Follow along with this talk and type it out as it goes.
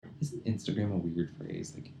Isn't Instagram a weird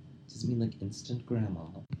phrase? Like, does it mean like instant grandma?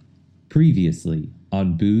 Previously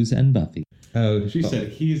on Booze and Buffy. Oh, She said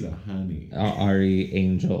he's a honey. Ari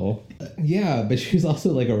Angel. Yeah, but she's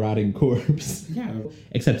also like a rotting corpse. Yeah.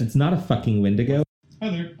 Except it's not a fucking Wendigo.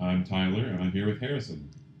 Hi there, I'm Tyler, and I'm here with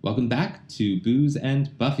Harrison. Welcome back to Booze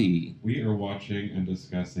and Buffy. We are watching and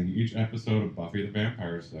discussing each episode of Buffy the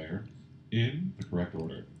Vampire Slayer in the correct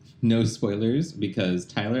order. No spoilers, because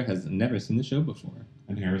Tyler has never seen the show before.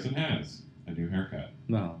 And Harrison has a new haircut.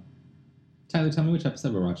 Well, Tyler, tell me which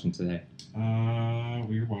episode we're watching today.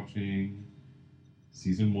 We're watching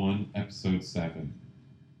Season 1, Episode 7.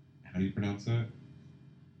 How do you pronounce it?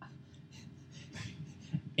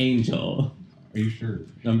 Angel. Are you sure?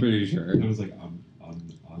 I'm pretty sure. It was like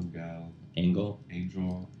Angal, Angel.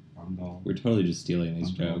 Angal. We're totally just stealing these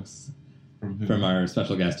Angel. jokes From who? from our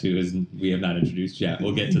special guest who is we have not introduced yet.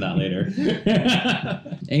 We'll get to that later.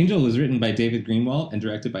 Angel was written by David Greenwalt and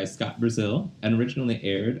directed by Scott Brazil and originally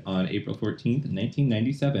aired on April 14th,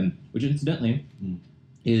 1997, which incidentally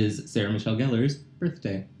is Sarah Michelle Gellar's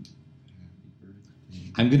birthday.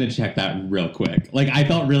 I'm going to check that real quick. Like, I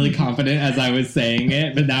felt really confident as I was saying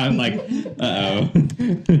it, but now I'm like, uh-oh.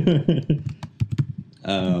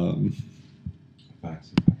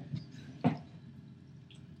 Facts. Fact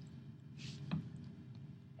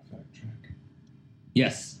check.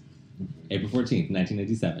 Yes, April 14th,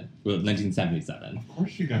 1997. Well, 1977. Of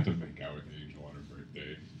course she got to make out with Angel on her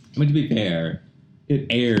birthday. I mean, to be fair, it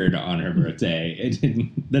aired on her birthday. It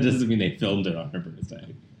didn't. That doesn't mean they filmed it on her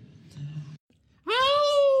birthday.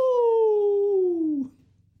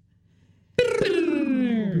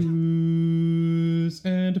 Booze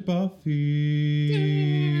and Buffy.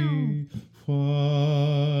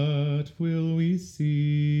 What will we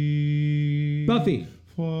see? Buffy.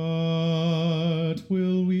 What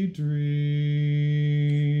will we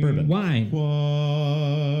drink? Bourbon. Wine.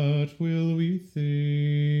 What will we think?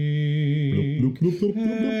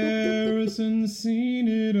 Harrison's seen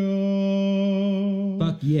it all.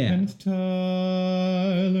 Fuck yeah. And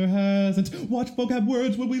Tyler hasn't. What vocab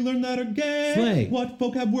words will we learn that are gay? Slay. What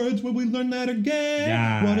vocab words will we learn that are gay?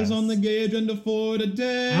 Yes. What is on the gay agenda for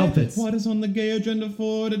today? Outfits. What is on the gay agenda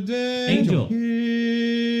for today? Angel.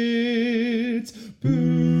 It's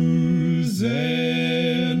Booze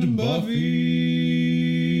and Buffy.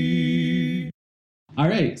 All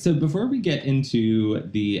right, so before we get into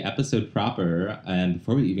the episode proper, and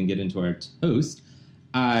before we even get into our toast,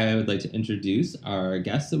 I would like to introduce our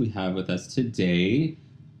guest that we have with us today,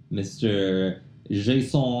 Mr.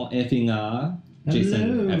 Jason Effinger.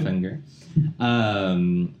 Jason Effinger.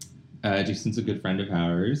 Jason's a good friend of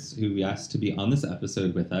ours who we asked to be on this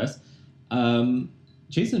episode with us.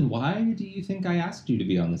 Jason, why do you think I asked you to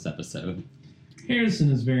be on this episode?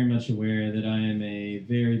 Harrison is very much aware that I am a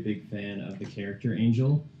very big fan of the character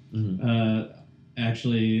Angel. Mm-hmm.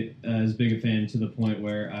 Actually, as big a fan to the point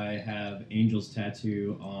where I have Angel's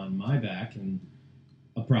tattoo on my back in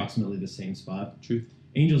approximately the same spot. Truth.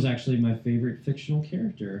 Angel's actually my favorite fictional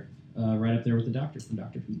character, right up there with the Doctor from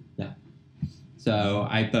Doctor Who. Yeah. So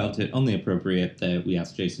I felt it only appropriate that we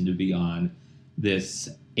asked Jason to be on this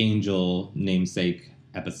Angel namesake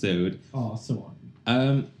episode. Oh, so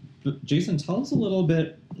on. But Jason, tell us a little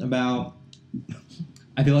bit about.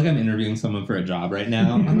 I feel like I'm interviewing someone for a job right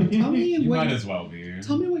now. Tell me You what. might as well be.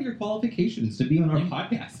 Tell me what your qualifications to be on our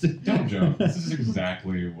podcast. Don't joke. This is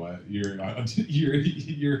exactly what you're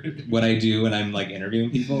What I do when I'm like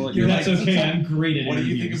interviewing people. You're like, That's okay, I'm great at What do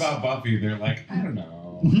you interviews. think about Buffy? They're like, I don't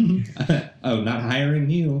know. oh, not hiring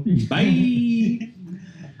you. Bye.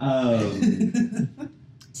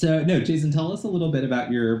 So no, Jason, tell us a little bit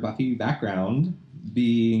about your Buffy background.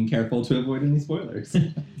 Being careful to avoid any spoilers.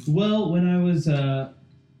 Well,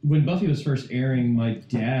 when Buffy was first airing, my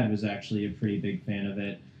dad was actually a pretty big fan of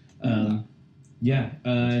it. And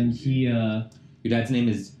he... Your dad's name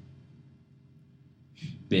is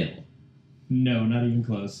Bill. No, not even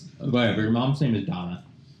close. Whatever. Your mom's name is Donna.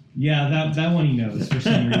 Yeah, that one he knows for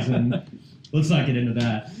some reason. Let's not get into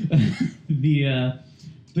that.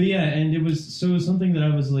 But yeah, and it was something that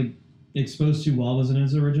I was like exposed to while it was in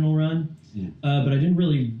its original run. Yeah. But I didn't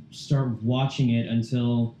really start watching it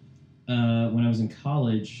until when I was in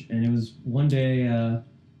college, and it was one day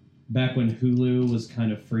back when Hulu was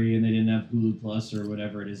kind of free and they didn't have Hulu Plus or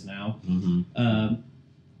whatever it is now. Mm-hmm.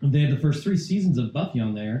 They had the first 3 seasons of Buffy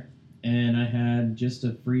on there, and I had just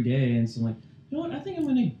a free day, and so I'm like, you know what, I think I'm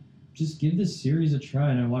going to just give this series a try,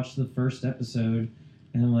 and I watched the first episode,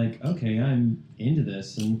 and I'm like, okay, I'm into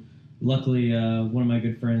this, and luckily one of my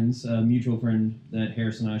good friends, a mutual friend that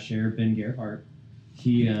Harrison and I share, Ben Gerhardt,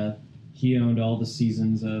 he owned all the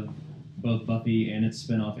seasons of both Buffy and its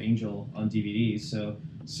spinoff Angel on DVD, so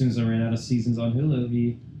as soon as I ran out of seasons on Hulu,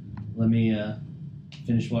 he let me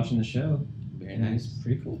finish watching the show. Very And nice. it's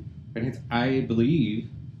pretty cool. Very nice. I believe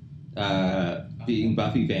being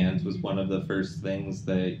Buffy fans was one of the first things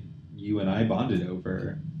that you and I bonded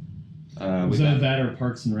over. Was with that or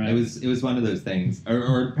Parks and Rec? It was one of those things,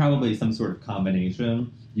 or probably some sort of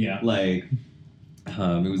combination. Yeah. Like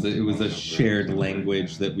it was a shared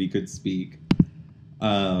language that we could speak.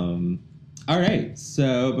 All right,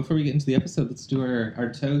 so before we get into the episode, let's do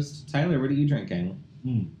our toast. Tyler, what are you drinking?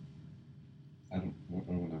 I don't know.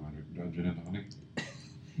 Gin and tonic.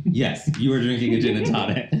 Yes, you are drinking a gin and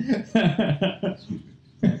tonic.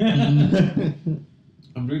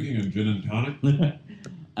 I'm drinking a gin and tonic.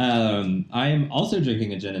 I am also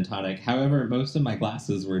drinking a gin and tonic. However, most of my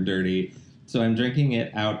glasses were dirty, so I'm drinking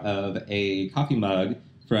it out of a coffee mug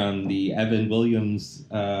from the Evan Williams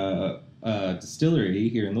distillery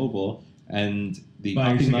here in Louisville. And the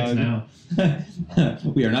Buy your coffee tickets mug. now.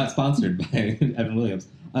 We are not sponsored by Evan Williams,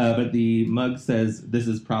 but the mug says this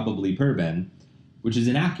is probably bourbon, which is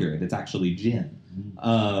inaccurate. It's actually gin.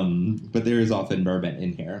 But there is often bourbon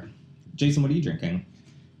in here. Jason, what are you drinking?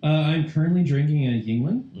 I'm currently drinking a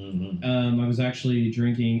Yingling. Mm-hmm. I was actually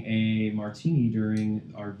drinking a martini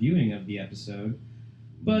during our viewing of the episode,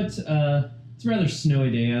 but it's a rather snowy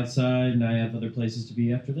day outside, and I have other places to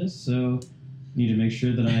be after this, so need to make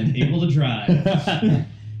sure that I'm able to drive.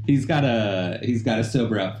 He's got to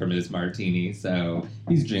sober up from his martini, so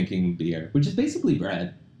he's drinking beer, which is basically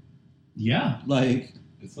bread. Yeah, Like,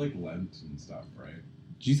 It's like Lent and stuff, right?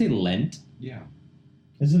 did you say Lent? Yeah.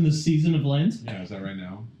 as in the season of Lent. Yeah, is that right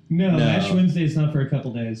now? No, No. Ash Wednesday is not for a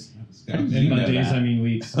couple days, How do and you by know days that? I mean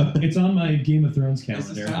weeks. It's on my Game of Thrones It's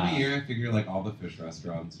this calendar. time of year. I figure like all the fish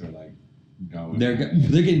restaurants are like going. They're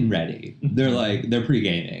getting ready. They're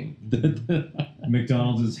pre-gaming.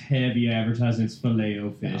 McDonald's is heavy advertising its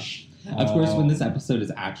Filet-O-Fish. Of course, when this episode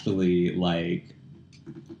is actually like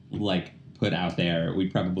put out there, we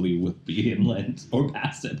probably would be in Lent or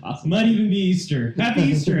past it, possibly. Might even be Easter. Happy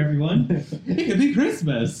Easter, everyone. It could be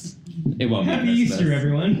Christmas. It won't Happy be Christmas. Easter,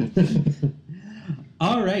 everyone.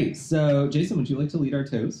 All right, so Jason, would you like to lead our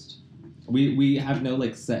toast? We have no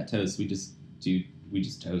like set toast. We just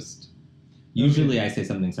toast. Usually, I say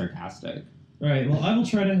something sarcastic. All right, well, I will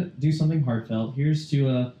try to do something heartfelt. Here's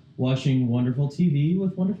to watching wonderful TV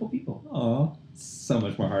with wonderful people. Aw, so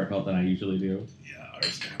much more heartfelt than I usually do. Yeah,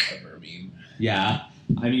 ours kind of like our meme. Yeah,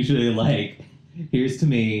 I'm usually like, here's to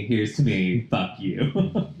me, fuck you.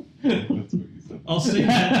 That's what you said. I'll save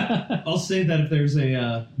that. I'll save that if there's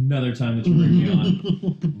another time that you bring me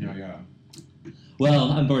on. Yeah.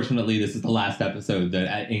 Well, unfortunately, this is the last episode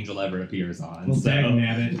that Angel ever appears on. Well, so. dang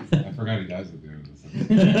I forgot he dies at the end of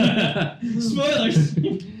this. Spoilers.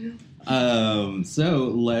 So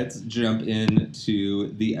let's jump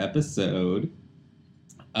into the episode.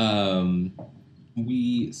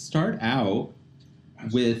 We start out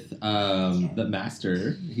with the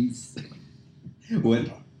master. He's what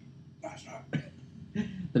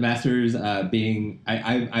the master's being.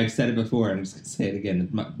 I've said it before. I'm just gonna say it again.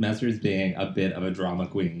 The master's being a bit of a drama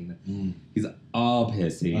queen. He's all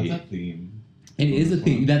pissy. That's a theme. It is a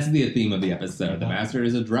theme. That's the theme of the episode. The master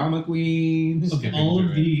is a drama queen. Of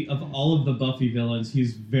all of the Buffy villains,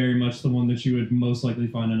 he's very much the one that you would most likely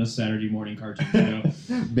find on a Saturday morning cartoon show.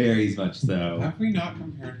 Very much so. Have we not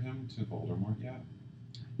compared him to Voldemort yet?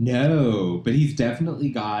 No, but he's definitely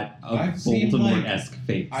got a I've seen, Voldemort-esque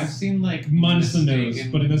face. I've seen like Minus the nose,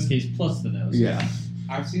 mistaken- but in this case, plus the nose. Yeah.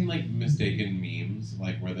 I've seen like mistaken memes,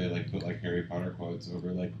 like where they like put like Harry Potter quotes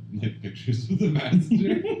over like pictures of the master.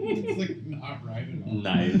 It's like not right at all.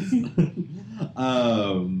 Nice.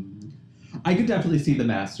 I could definitely see the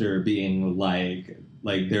master being like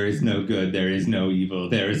there is no good, there is no evil,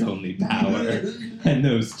 there is only power, and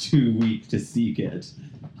those too weak to seek it.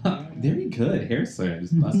 Very good, Harrison.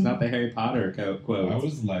 Just busting out the Harry Potter quote. I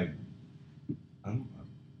was like,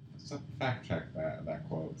 fact check that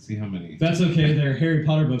quote. See how many. That's okay. There are Harry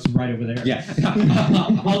Potter books right over there. Yeah.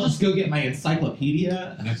 I'll just go get my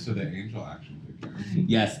encyclopedia. Next to the angel action figure.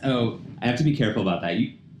 Yes. Oh, I have to be careful about that.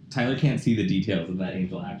 Tyler can't see the details of that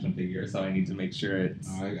angel action figure, so I need to make sure it's.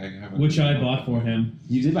 I haven't. Which I bought for him.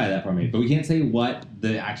 You did buy that for me, but we can't say what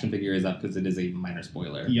the action figure is up because it is a minor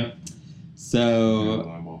spoiler. Yep. So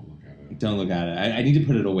I won't look at it. don't look at it. I need to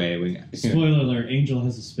put it away. Spoiler alert, Angel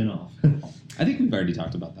has a spin-off. I think we've already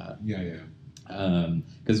talked about that. Yeah.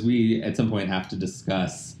 Because we at some point have to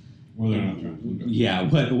discuss. Well, they're not trying to look at it. Yeah,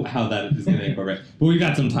 how that is going to incorporate. But we've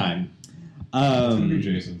got some time. It's gonna be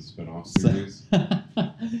Jason's spin-off series.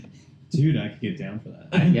 Dude, I could get down for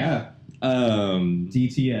that. Yeah.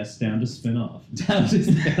 DTS down to spin off. Down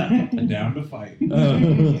to Down to fight.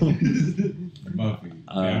 Buffy,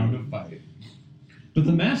 down to fight. But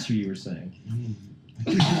the master, you were saying.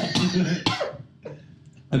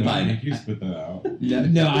 I'm fine. Make you spit that out.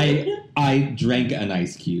 No, I drank an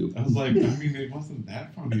ice cube. I was like, I mean, it wasn't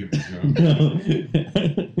that funny of a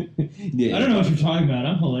joke. Yeah. I don't know what you're talking about.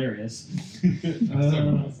 I'm hilarious. I was talking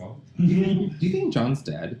about myself. Do you think John's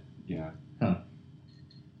dead? Yeah. Huh.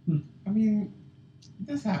 I mean,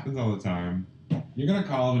 this happens all the time. You're gonna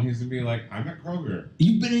call him and he's gonna be like, "I'm at Kroger."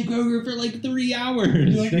 You've been at Kroger for like 3 hours.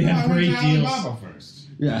 You're like, They "No, have I went great to deals." Alibaba first.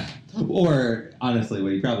 Yeah. Or honestly,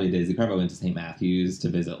 what he probably did is he probably went to St. Matthew's to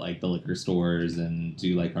visit like the liquor stores and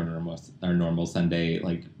do like our normal Sunday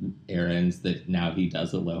like errands that now he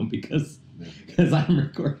does alone because I'm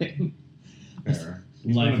recording. Fair.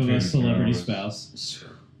 Life of a celebrity Trader spouse.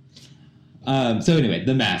 So anyway,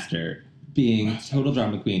 the Master being total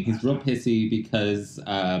drama queen. He's real pissy because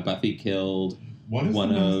Buffy killed. What is One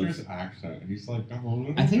the of- master's accent? He's like,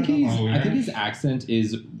 I think his accent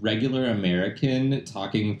is regular American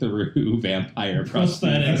talking through vampire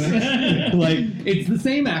prosthetics. Prosthetics. Like it's the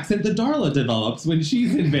same accent that Darla develops when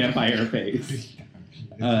she's in Vampire Face.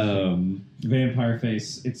 Vampire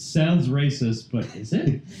face. It sounds racist, but is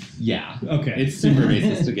it? Yeah, Okay. it's super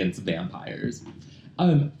racist against vampires.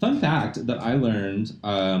 Fun fact that I learned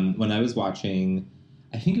when I was watching,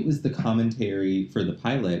 I think it was the commentary for the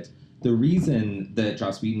pilot. The reason that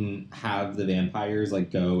Joss Whedon have the vampires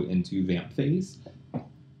like go into vamp face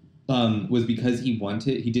was because he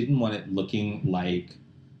didn't want it looking like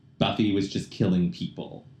Buffy was just killing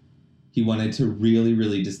people. He wanted to really,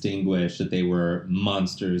 really distinguish that they were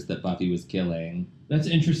monsters that Buffy was killing. That's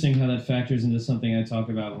interesting how that factors into something I talk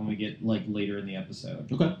about when we get like later in the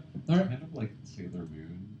episode. Okay. All right. Kind of like Sailor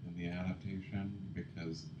Moon in the adaptation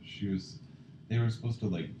because they were supposed to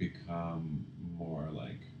like become more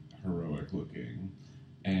like heroic looking,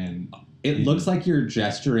 and It looks like you're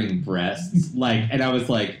gesturing breasts, like, and I was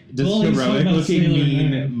like, does Well, he's heroic talking about looking Sailor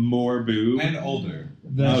mean Moon. more boob? and older.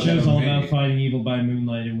 The Okay. show's all Maybe. about fighting evil by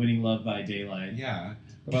moonlight and winning love by daylight. Yeah,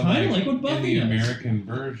 Kind of like what Buffy in the does. American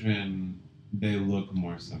version, they look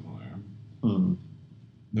more similar. Hmm.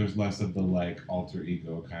 There's less of the like alter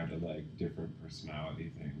ego kind of like different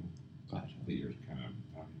personality thing Gotcha. that you're kind of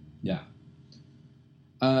talking.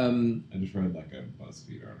 I just read like a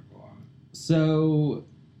BuzzFeed article on it. So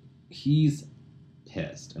he's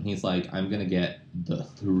pissed, and he's like, I'm gonna get the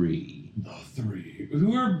 3. The 3,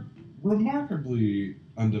 who are remarkably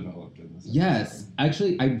undeveloped in this. Yes, episode.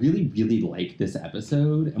 actually, I really, really like this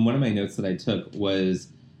episode, and one of my notes that I took was,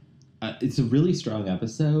 it's a really strong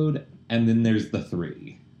episode, and then there's the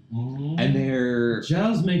 3. Mhm. And they're...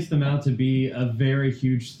 Giles makes them out to be a very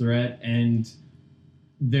huge threat, and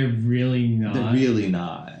they're really not. They're really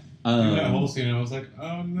not. Through that whole scene, I was like,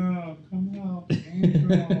 "Oh no, come out,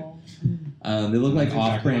 Angel!" They look like That's exactly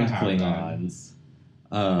off-brand what happened.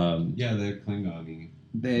 Klingons. Yeah, they're Klingon-y.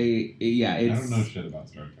 I I don't know shit about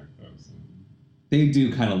Star Trek though. So. They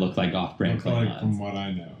do kind of look like off-brand Looks like, from Klingons. what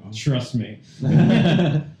I know. Trust me.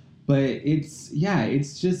 But it's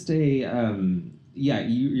just a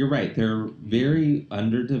you're right. They're very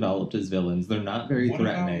underdeveloped as villains. They're not very what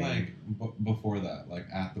threatening. about like before that, like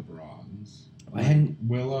at the Bronze? I hadn't-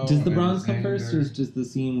 Willow. Does the and bronze come first, or Xander? is just the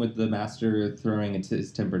scene with the master throwing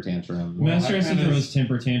his temper tantrum? Well, Master I has to kinda- throw his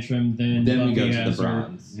temper tantrum, then Then we Buffy go to the has her,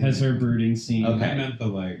 bronze. has her brooding scene. Okay. I meant the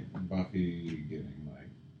like Buffy getting like,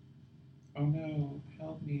 "Oh no,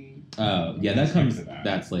 help me!" Oh, yeah, that Let's comes. get to that.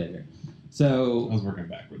 That's later. I So was working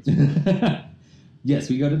backwards. yes,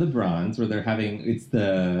 we go to the bronze where they're having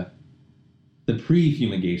the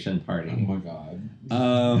pre-fumigation Oh party. my god.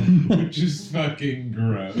 Which Which is fucking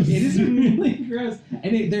gross. it is really gross,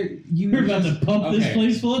 and We're about to pump this Okay,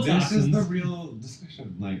 place full of This toxins. is the real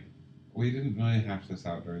discussion. Like, we didn't really hash this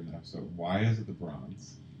out during the episode. Why is it the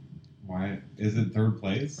bronze? Why is it third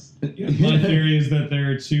place? My theory is that there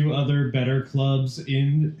are 2 other better clubs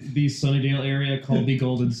in the Sunnydale area called the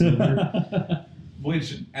Gold and Silver.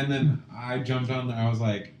 Which, and then I jumped on there. I was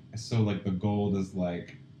like, so like the gold is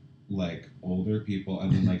like older people,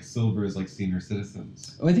 and then like silver is like senior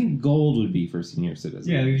citizens. I think gold would be for senior citizens.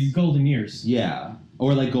 Yeah, the golden years. Yeah,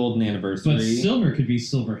 or like golden anniversary. But silver could be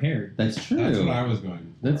silver haired. That's true. That's what I was going for.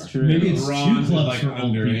 That's true. Maybe it's Bronze 2 is, clubs like, for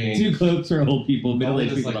old underage. people. 2 clubs for old people, Gold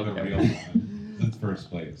middle-aged is people. like don't the care. real one. That's first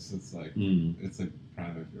place. It's like Mm. it's like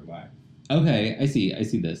prime of your life. Okay, I see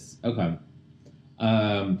this. Okay.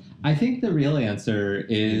 I think the real answer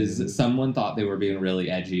is someone thought they were being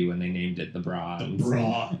really edgy when they named it the bronze.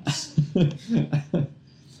 Bronze.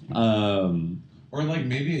 Or like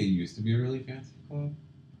maybe it used to be a really fancy club.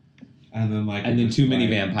 and then like And it then just, too many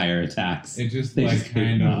like, vampire attacks. It just They like just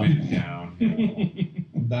gave kind of up. went downhill.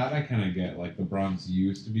 That I kind of get. Like the Bronx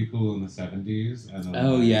used to be cool in the 70s, and then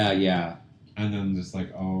Oh like, yeah. and then just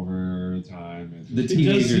like over time, it The just, It does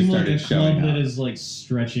teenagers seem like started a showing club that up. is like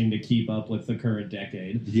stretching to keep up with the current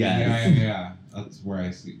decade. Yes. yeah. That's where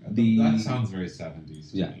I see. The- that sounds very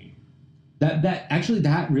 70s to Yeah. me.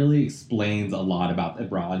 That really explains a lot about the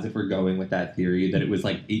Bronx if we're going with that theory that it was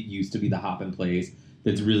like it used to be the hop and place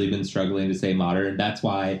that's really been struggling to stay modern. That's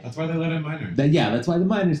why That's why they let in minors. that's why the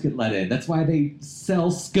minors get let in. That's why they sell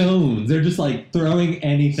scones. They're just like throwing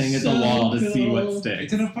anything at the So wall to see what cool. sticks.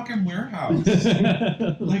 It's in a fucking warehouse.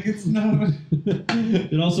 Like it's not.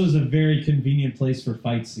 It also is a very convenient place for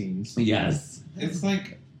fight scenes. Yes. It's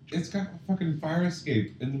like it's got a fucking fire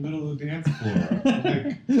escape in the middle of the dance floor.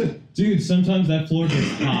 Like, Dude, sometimes that floor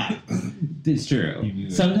gets hot. It's true. You need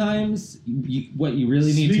it. Sometimes what you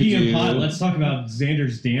really need Speaking to do. of hot, let's talk about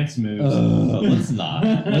Xander's dance moves. Let's not.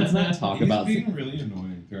 Let's not talk he's about. being really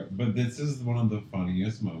annoying throughout, but this is one of the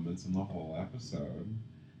funniest moments in the whole episode.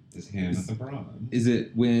 Is him at the Bronze Is it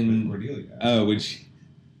with when? Cordelia. Oh, which.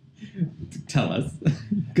 Tell us,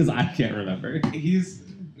 because I can't remember. He's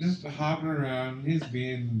just hopping around. He's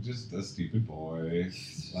being just a stupid boy,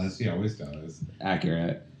 as he always does.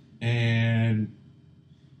 Accurate. And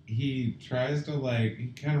he tries to he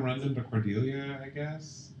kind of runs into Cordelia, I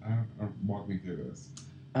guess. Walk me through this.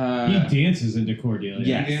 He dances into Cordelia.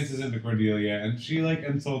 Yeah. He dances into Cordelia, and she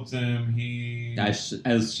insults him.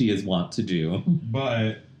 As she is wont to do.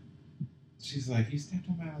 But she's like, you stepped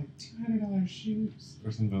on my $200 shoes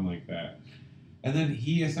or something like that. And then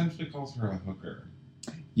he essentially calls her a hooker.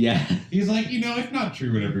 Yeah. He's like, it's not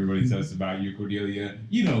true what everybody says about you, Cordelia.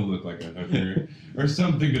 You don't look like a hooker. Or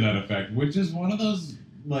something to that effect, which is one of those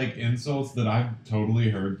insults that I've totally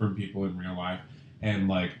heard from people in real life and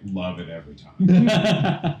love it every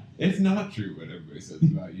time. It's not true what everybody says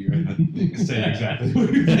about you. And say exactly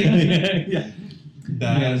what you think. Yeah.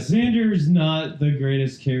 Yeah, Xander's not the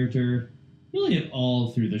greatest character really at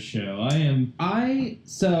all through the show. I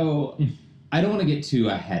don't want to get too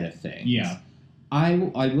ahead of things. Yeah. I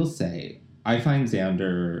will say I find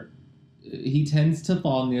Xander, he tends to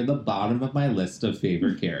fall near the bottom of my list of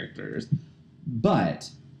favorite characters, but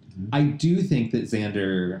I do think that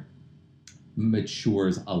Xander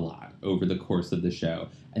matures a lot over the course of the show,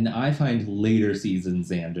 and I find later season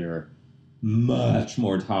Xander much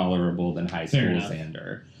more tolerable than high school Fair enough.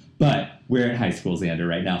 Xander. But we're at high school Xander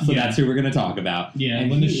right now, so Yeah. that's who we're going to talk about. Yeah, And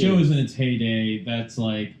when the he show is in its heyday, that's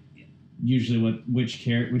usually which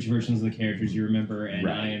versions of the characters you remember, and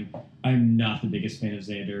Right. I'm not the biggest fan of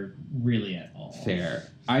Xander really at all. Fair.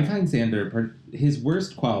 I find Xander, his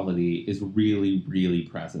worst quality is really, really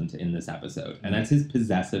present in this episode, and that's his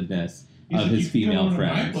possessiveness of his female My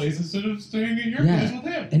friends. place instead of staying at your Yeah. place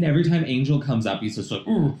with him. And every time Angel comes up, he's just like,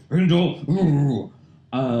 "Ooh, Angel, ooh."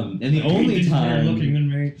 And the only He's better time, looking than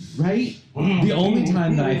me. right? The only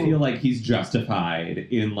time that I feel like he's justified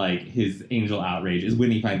in his Angel outrage is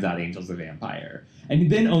when he finds out Angel's a vampire, and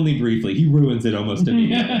then only briefly he ruins it almost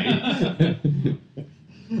immediately.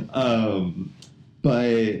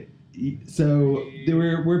 But so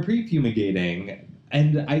we're pre-fumigating,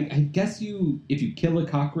 and I guess if you kill a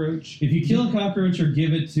cockroach, If you kill a cockroach or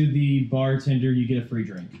give it to the bartender, you get a free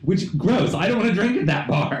drink. which gross, I don't want to drink at that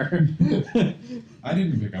bar. I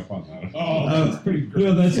didn't pick up on that at all. Oh. That's pretty gross.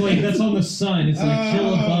 No, that's on the sign. It's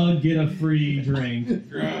kill a bug, get a free drink.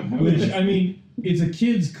 Which, I mean, it's a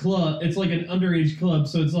kids club. It's like an underage club,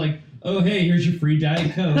 so it's like, oh, hey, here's your free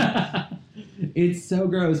Diet Coke. It's so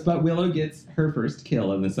gross, but Willow gets her first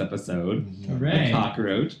kill in this episode. Hooray. A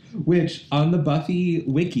cockroach, which on the Buffy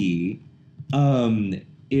wiki,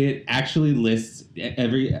 it actually lists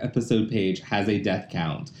every episode page has a death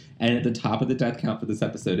count, and at the top of the death count for this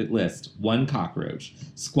episode, it lists one cockroach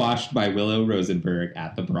squashed by Willow Rosenberg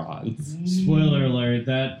at the Bronze. Spoiler alert,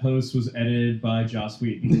 that post was edited by Joss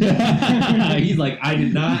Whedon. He's like, I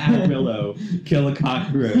did not have Willow kill a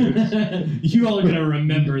cockroach. You all are going to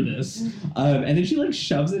remember this. And then she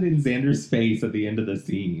shoves it in Xander's face at the end of the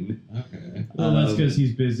scene. Okay. Well, that's because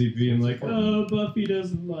he's busy being like, oh, Buffy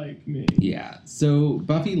doesn't like me. Yeah. So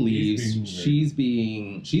Buffy leaves. being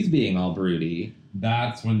weird. She's being all broody.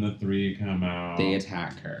 That's when the three come out. They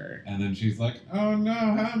attack her. And then she's like, oh no,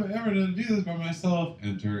 how am I ever going to do this by myself?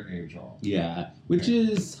 Enter Angel. Yeah, which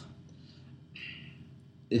is,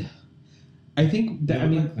 I think that, I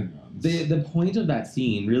mean, the point of that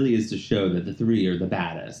scene really is to show that the three are the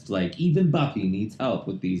baddest. Even Buffy needs help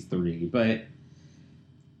with these three, but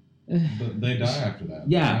But they die after that.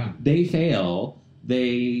 yeah, they fail.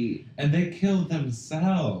 And they kill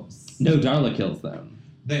themselves. No, Darla kills them.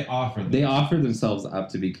 They offer them. They offer themselves up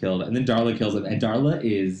to be killed, and then Darla kills him, and Darla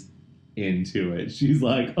is into it. She's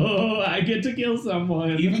like, "Oh, I get to kill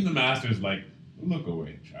someone." Even the master's like, look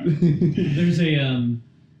away, child. There's a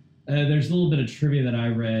there's a little bit of trivia that I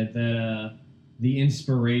read that the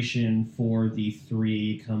inspiration for the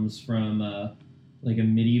 3 comes from like a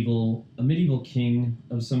medieval king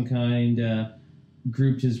of some kind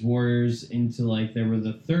grouped his warriors into like there were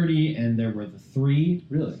the 30 and there were the 3.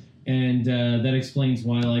 Really? And that explains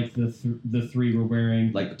why like the 3 were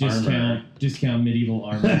wearing Like discount medieval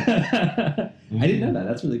armor. I didn't know that.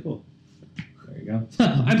 That's really cool. There you go.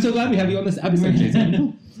 I'm so glad we have you on this episode,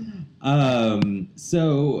 Jason.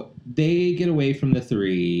 So they get away from the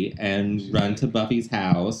 3 and run to Buffy's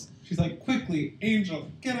house. She's like, quickly, Angel,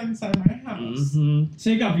 get inside my house. Mm-hmm.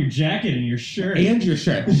 Take off your jacket and your shirt. And your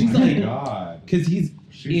shirt. Oh She's my like, God. because he's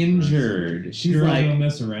She's injured. She's Girl, like, don't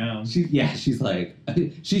mess around. she's like,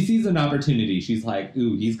 she sees an opportunity. She's like,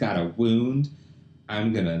 ooh, he's got a wound.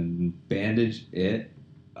 I'm gonna bandage it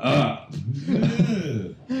up.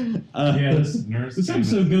 Ugh. Yeah, this Nurse this came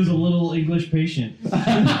episode goes a little English patient.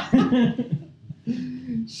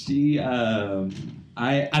 She I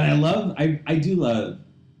do love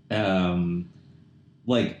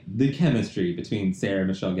like the chemistry between Sarah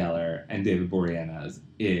Michelle Gellar and David Boreanaz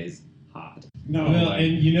is hot. No, Well, like,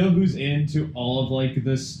 and you know who's into all of like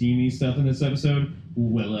the steamy stuff in this episode?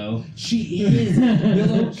 Willow. She is.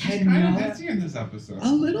 Willow she's kind of cannot. ditzy in this episode.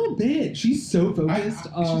 A little bit. She's so focused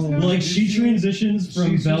she's on. not- Like she She's transitions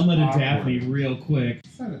from just Velma to awkward. Daphne real quick. I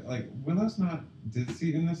said it, like, Willow's not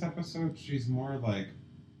ditzy in this episode. She's more like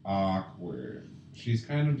awkward. She's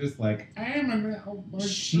kind of just like, I am a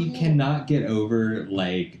She cannot get over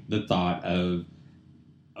like the thought of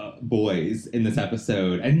boys in this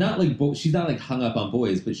episode, and not like she's not like hung up on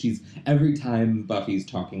boys, but she's every time Buffy's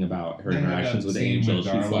talking about her interactions with Angel,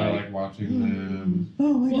 she's like, watching them.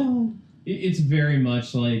 "Oh my Well, god." It's very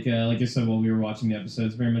much like I said while we were watching the episode,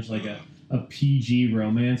 it's very much like a PG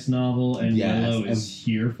romance novel, and Yes, Willow is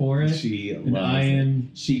here for it. She And loves I it. am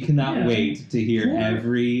She cannot Yeah. wait to hear Poor-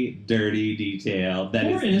 every dirty detail that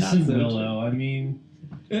is poor innocent not so Willow. I mean,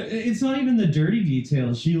 it's not even the dirty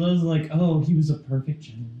details. She loves like, oh, he was a perfect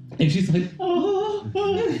gentleman. And she's like, oh,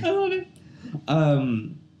 I love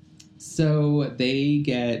it. So they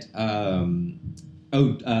get,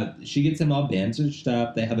 she gets him all bandaged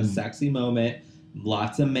up. They have a sexy moment.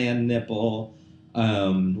 Lots of man nipple.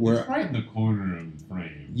 Where, It's right in the corner of the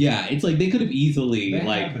frame. yeah, it's like they could have easily, They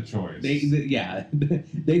like, have the choice.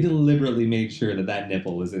 they deliberately made sure that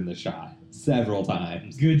nipple was in the shot several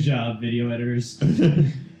times. Good job, video editors.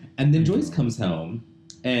 And then Joyce comes home,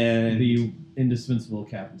 and The indispensable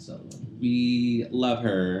Captain Sutherland. we love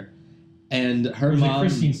her. And her Or is it mom,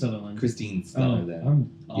 Christine Sutherland. Christine Oh,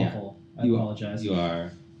 Sutherland. I'm Yeah. awful. I You- apologize. You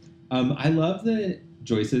are. I love that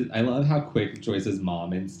I love how quick Joyce's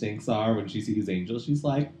mom instincts are when she sees Angel. She's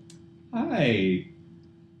like, "Hi,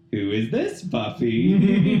 who is this,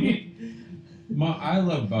 Buffy?" I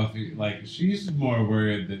love Buffy. Like, she's more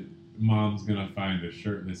worried that Mom's gonna find a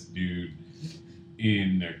shirtless dude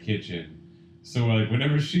in their kitchen. So, like,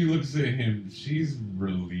 whenever she looks at him, she's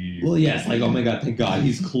relieved. Well, yes, like, oh my god, thank God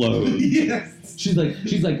he's clothed. Yes. She's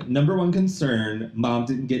like, number one concern, Mom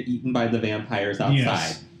didn't get eaten by the vampires outside.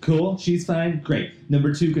 Yes. Cool, she's fine, great.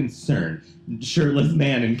 Number two concern, shirtless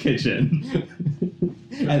man in kitchen.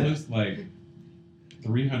 Shirtless, like,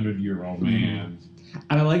 300-year-old man.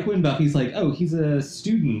 And I like when Buffy's like, oh, he's a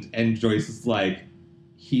student. And Joyce is like,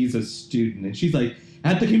 he's a student. And she's like,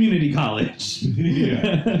 at the community college.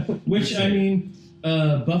 Yeah. Which, I mean,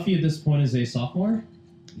 Buffy at this point is a sophomore.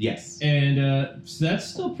 Yes. And so that's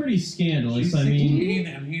still pretty scandalous. She's I mean, 16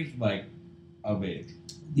 and he's, like, of age.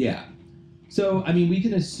 Yeah. So, I mean, we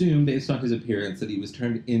can assume, based on his appearance, that he was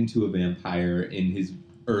turned into a vampire in his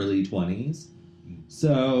early 20s.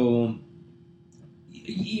 So,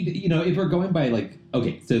 you know, if we're going by, like,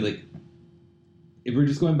 okay, so, like, if we're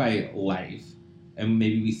just going by life, and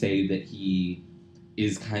maybe we say that he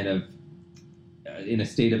is kind of in a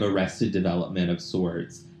state of arrested development of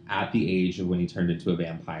sorts at the age of when he turned into a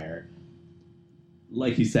vampire,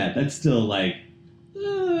 like you said, that's still, like,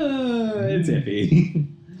 it's iffy.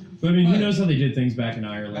 but I mean, who knows how they did things back in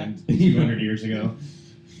Ireland 200 years ago?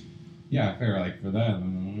 Yeah, fair. Like, for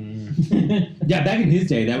them. Yeah, back in his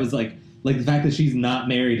day, that was like the fact that she's not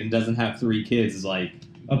married and doesn't have 3 kids is like,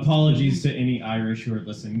 Apologies to any Irish who are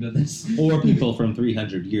listening to this. or people from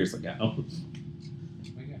 300 years ago. But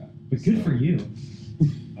yeah. But good for you.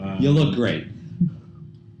 You look great.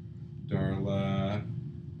 Darla,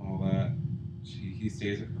 all that. He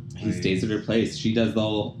stays at her place. He stays at her place. She does the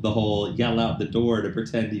whole yell out the door to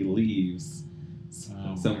pretend he leaves.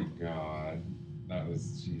 Oh So- my god. That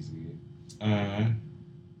was cheesy.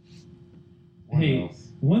 What Hey, else?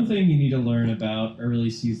 one thing you need to learn about early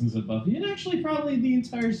seasons of Buffy, and actually probably the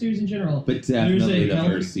entire series in general, But definitely the healthy-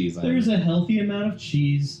 first season. there's a healthy amount of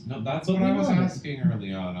cheese. No, that's But what we I was love it. asking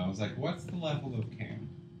early on. I was like, what's the level of camp?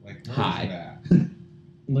 Like, where's High. it at?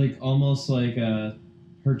 Like almost like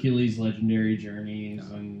Hercules' Legendary Journeys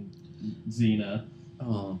and Xena.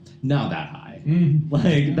 Oh, not that high. Mm,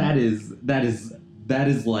 Like that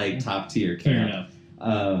is like top tier fair camp.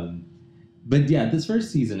 enough. But yeah, this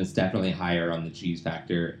first season is definitely higher on the cheese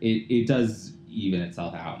factor. It does even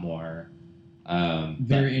itself out more.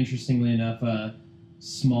 Very interestingly enough,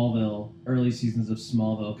 Smallville, early seasons of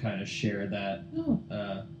Smallville kind of share that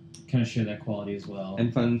quality as well.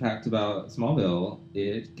 And fun fact about Smallville,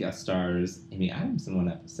 it guest stars Amy Adams in one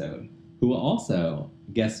episode, who will also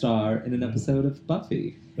guest star in an episode of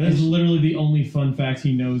Buffy. That's literally the only fun fact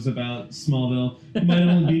he knows about Smallville.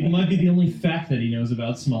 It might be the only fact that he knows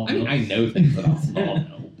about Smallville. I mean, I know things about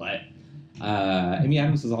Smallville, but Amy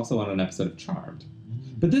Adams was also on an episode of Charmed.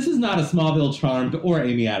 But this is not a Smallville, Charmed, or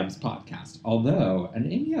Amy Adams podcast, although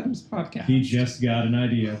an Amy Adams podcast. He just got an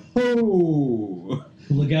idea. Oh!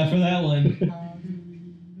 Look out for that one.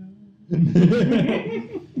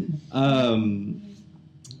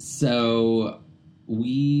 So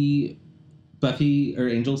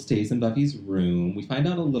Angel stays in Buffy's room. We find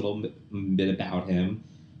out a little bit about him.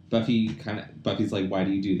 Buffy's like, why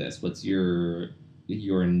do you do this? What's your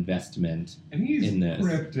investment? And he's In this.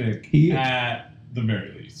 cryptic He- at the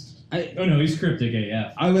very least. Oh no, he's cryptic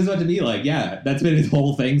AF. I was about to be like, yeah, that's been his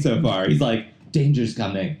whole thing so far. He's like, danger's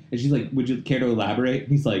coming. And she's like, would you care to elaborate?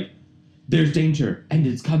 And he's like, there's danger, and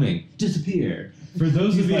it's coming. Disappear. For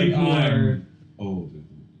those He's of you like, who are old.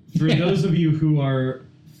 For Yeah. those of you who are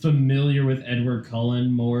familiar with Edward Cullen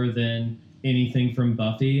more than anything from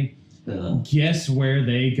Buffy, Ugh. guess where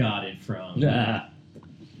they got it from. Ah.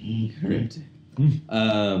 Cryptic.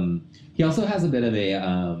 He also has a bit of a,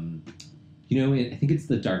 I think it's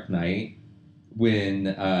the Dark Knight when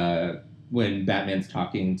Batman's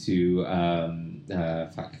talking to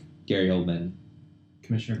Gary Oldman,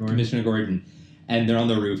 Commissioner Gordon. and they're on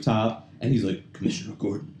the rooftop, and he's like, Commissioner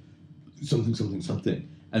Gordon, something.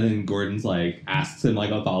 And then Gordon's like asks him like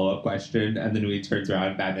a follow-up question, and then when he turns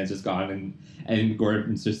around, Batman's just gone, and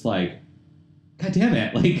Gordon's just like, God damn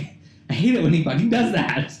it, like I hate it when he fucking does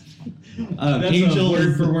that. That's Angel a is-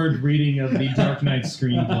 word for word reading of the Dark Knight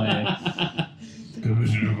screenplay.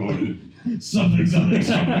 Commissioner Gordon. something.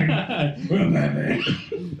 Well, Batman.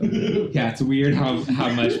 Yeah, it's weird how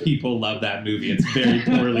much people love that movie. It's very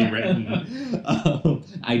poorly written.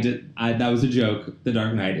 That was a joke. The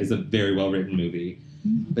Dark Knight is a very well written movie.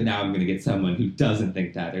 But now I'm gonna get someone who doesn't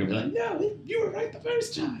think that. They're gonna be like, no, you were right the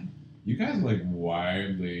first time. You guys like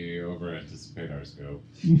wildly over anticipate our scope.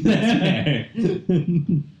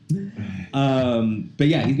 But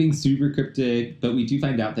yeah, he's being super cryptic. But we do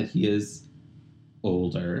find out that he is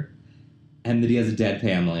older, and that he has a dead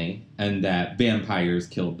family, and that vampires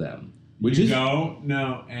killed them. Which you is don't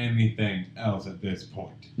know anything else at this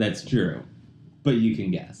point. that's true, but you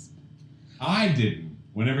can guess. I didn't.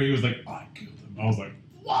 Whenever he was like, I killed him, I was like,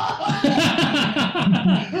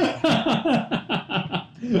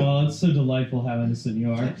 Well, it's so delightful how innocent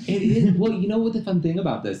you are. It is. Well, you know what the fun thing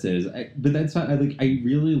about this is, but that's fine. I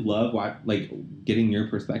really love getting your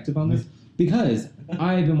perspective on this because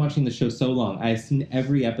I've been watching the show so long. I've seen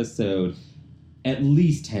every episode at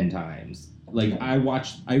least 10 times. Like I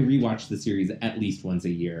rewatch the series at least once a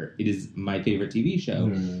year. It is my favorite TV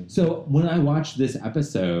show. So when I watch this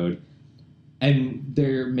episode and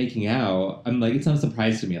they're making out, I'm like, it's not a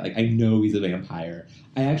surprise to me. Like I know he's a vampire.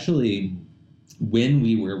 I actually, when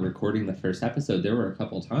we were recording the first episode, there were a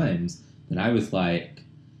couple times that I was like,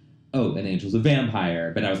 oh, an Angel's a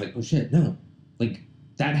vampire. But I was like, oh shit, no. Like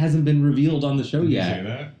that hasn't been revealed on the show Did you yet. say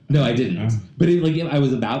that? No, I didn't. Oh. But I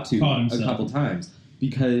was about to Caught a himself. couple times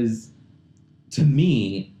because to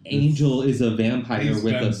me, Angel is a vampire He with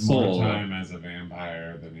a spends soul. more time as a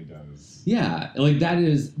vampire than he does. Yeah, like that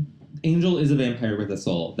is Angel is a vampire with a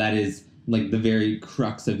soul. That is like the very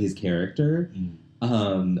crux of his character.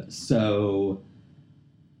 So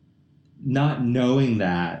not knowing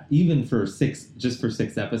that, even for 6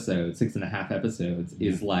 episodes, 6.5 episodes,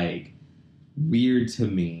 is like weird to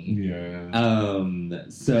me. Yeah.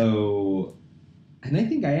 So, and I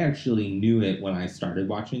think I actually knew it when I started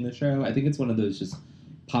watching the show. I think it's one of those just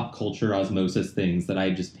pop culture osmosis things that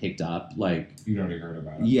I just picked up. Like, You'd already heard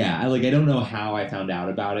about it. yeah, I don't know how I found out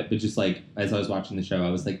about it, but just like as I was watching the show,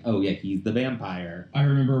 I was like, oh yeah, he's the vampire. I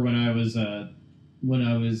remember when I was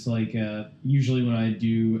like usually when I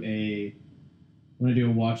do when I do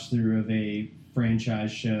a watch through of a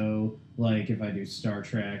franchise show, like if I do Star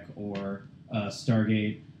Trek or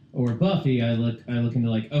Stargate or Buffy, I look into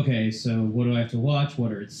like, okay, so what do I have to watch?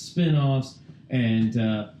 What are its spin-offs?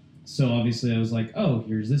 And so obviously I was like, oh,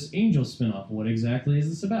 here's this Angel spin-off. What exactly is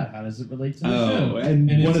this about? How does it relate to the show? And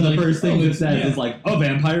And one it's of the like, first things oh, it it's- says yeah. is like, a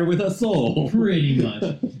vampire with a soul. Pretty much.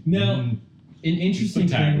 Now, an Just the interesting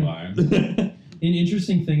thing. tagline. An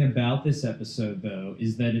interesting thing about this episode, though,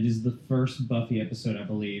 is that it is the first Buffy episode, I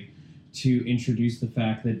believe, to introduce the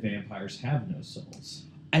fact that vampires have no souls.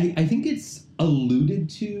 I think it's alluded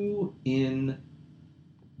to in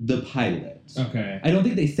the pilot. Okay. I don't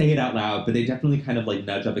think they say it out loud, but they definitely kind of like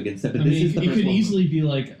nudge up against it. But I this mean, is the it first could one. easily be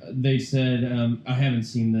like they said, I haven't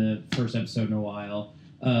seen the first episode in a while.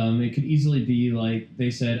 It could easily be like they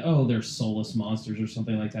said, oh, they're soulless monsters or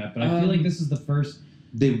something like that. But I feel like this is the first.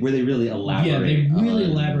 Where they really elaborate. Yeah, they really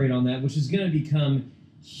on- elaborate on that, which is going to become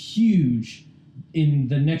huge in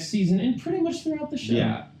the next season and pretty much throughout the show.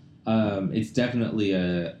 Yeah. It's definitely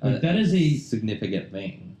a That is a significant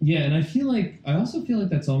thing. Yeah, and I also feel like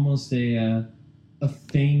that's almost a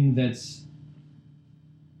thing that's,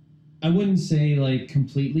 I wouldn't say like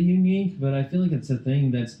completely unique, but I feel like it's a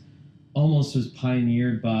thing that's almost was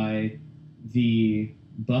pioneered by the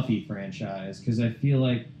Buffy franchise, because I feel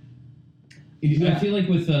like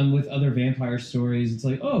with other vampire stories, it's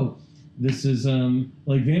like, oh, this is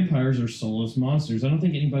like vampires are soulless monsters. I don't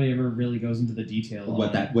think anybody ever really goes into the detail.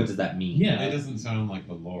 What does that mean? Yeah. It doesn't sound like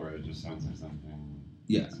the lore. It just sounds like something.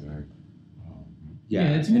 Yeah. It's like, Yeah,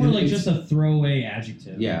 it's And more like it's- just a throwaway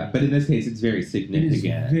adjective. Yeah, but in this case, it's very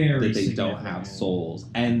significant very that they don't have significant. souls,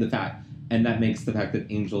 and that makes the fact that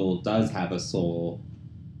Angel does have a soul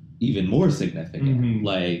even more significant. Mhm.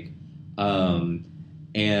 Like,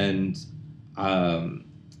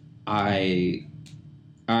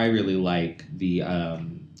 I really like the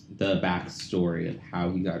backstory of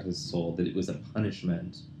how he got his soul. That it was a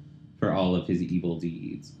punishment for all of his evil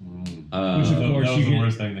deeds. Which, of that course, was you the get-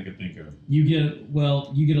 worst thing they could think of. You get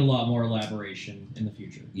a lot more elaboration in the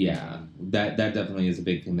future. Yeah, that definitely is a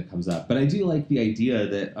big thing that comes up. But I do like the idea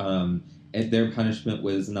that their punishment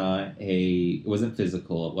was it wasn't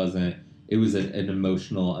physical. It was an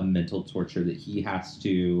emotional, a mental torture that he has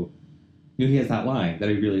to. He has that line that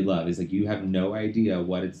I really love. He's like, you have no idea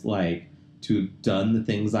what it's like to have done the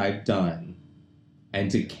things I've done, and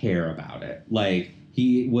to care about it. Like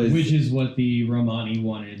he was, Which is what the Romani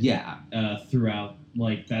wanted. yeah. Throughout,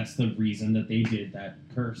 like that's the reason that they did that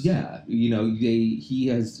curse. Yeah, he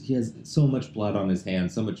has so much blood on his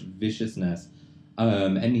hands, so much viciousness,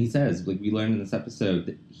 and he says, like we learned in this episode,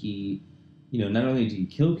 that he, not only did he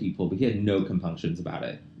kill people, but he had no compunctions about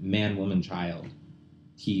it. Man, woman, child.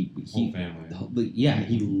 Whole family.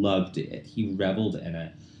 He loved it. He reveled in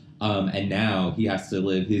it, and now he has to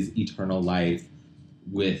live his eternal life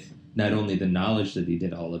with not only the knowledge that he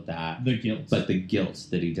did all of that, The guilt. but the guilt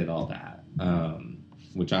that he did all that.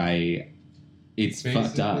 It's Basically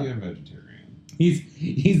fucked up. a vegetarian. He's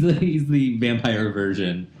the vampire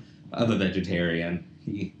version of a vegetarian.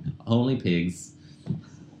 Only pigs.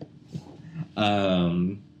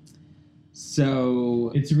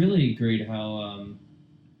 So It's really great how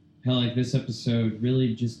like this episode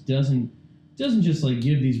really just doesn't just like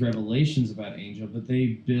give these revelations about Angel, but they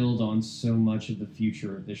build on so much of the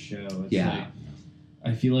future of the show. It's Yeah. like,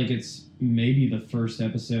 I feel like it's maybe the first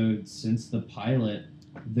episode since the pilot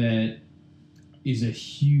that is a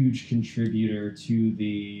huge contributor to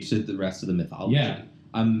the rest of the mythology. Yeah.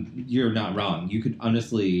 You're not wrong. You could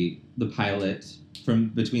honestly, the pilot, from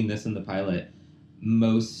between this and the pilot,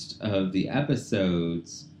 most of the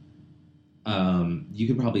episodes, you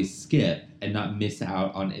could probably skip and not miss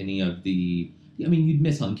out on any of the. I mean, you'd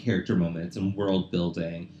miss on character moments and world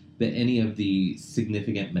building, but any of the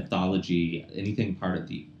significant mythology, anything part of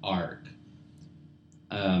the arc.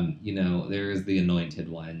 There is the Anointed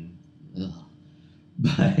One, ugh.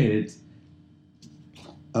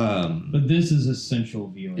 But this is essential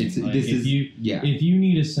viewing. If you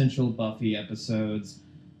need essential Buffy episodes,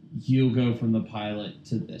 you'll go from the pilot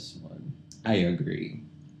to this one. I agree.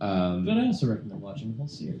 But I also recommend watching the whole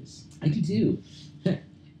series. I do too.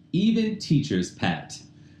 Even Teacher's Pet.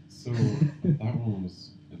 So that one was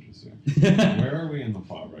interesting. Where are we in the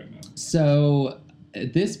plot right now? So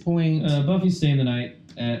at this point, Buffy's staying the night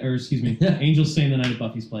Angel's staying the night at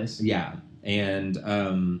Buffy's place. yeah, and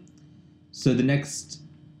so the next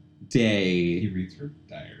day, He reads her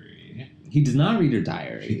diary. he does not read her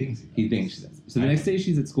diary. She thinks He thinks she does. So the next day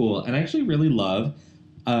she's at school, and I actually really love.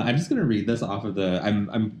 I'm just gonna read this off of the.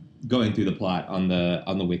 I'm going through the plot on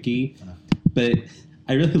the wiki, but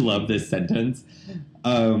I really love this sentence.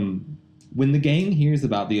 When the gang hears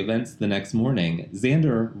about the events the next morning,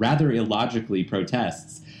 Xander rather illogically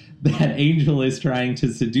protests that Angel is trying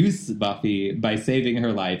to seduce Buffy by saving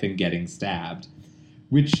her life and getting stabbed,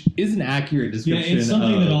 which is an accurate description. Yeah, it's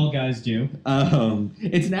something of, that all guys do.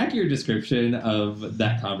 It's an accurate description of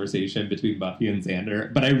that conversation between Buffy and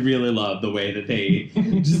Xander, but I really love the way that they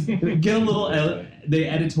just get a little, they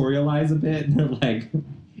editorialize a bit, and they're like,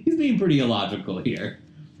 he's being pretty illogical here.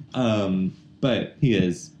 But he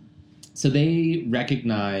is. So they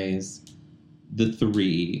recognize the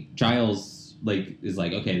three. Giles is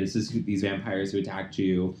like, okay, this is these vampires who attacked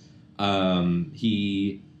you.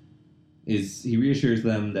 He reassures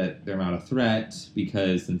them that they're not a threat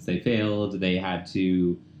because since they failed, they had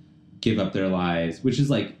to give up their lives. Which is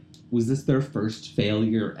like, was this their first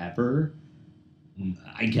failure ever?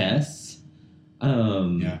 I guess. Yeah.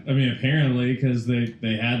 I mean, apparently, because they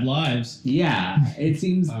had lives. Yeah, it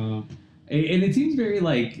seems, and it seems very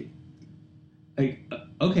like,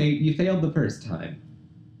 okay, you failed the first time.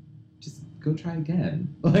 Just go try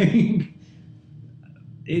again. Like,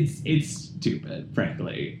 it's stupid,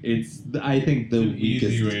 frankly. I think the it's an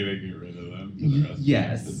weakest easy way to get rid of them. For the rest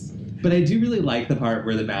Yes. Of the But I do really like the part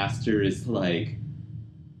where the master is like,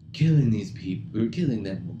 killing these people, or killing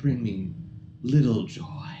them will bring me little joy.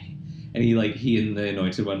 And he and the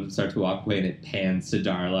Anointed One start to walk away, and it pans to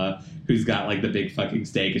Darla, who's got like the big fucking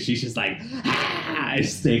steak, and she's just like, ah! She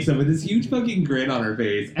steaks him with this huge fucking grin on her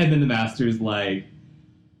face. And then the master's like,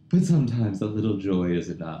 but sometimes a little joy is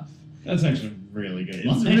enough. That's actually really good.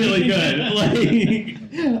 It's really good.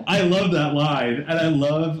 Like, I love that line, and I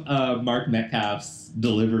love Mark Metcalf's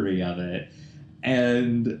delivery of it.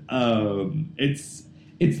 And it's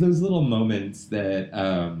those little moments that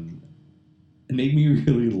make me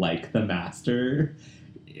really like the Master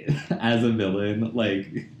as a villain. Like,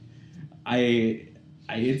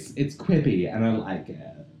 it's quippy, and I like it.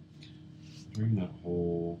 During that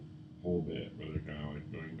whole bit where they're kind of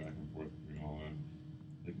like going back and forth between all that,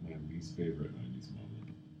 like my least favorite 90s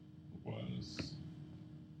moment was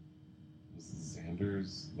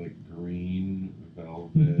Xander's like green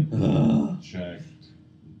velvet checked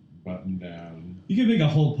button down. You could make a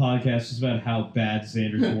whole podcast just about how bad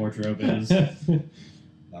Xander's wardrobe is.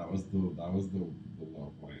 That was the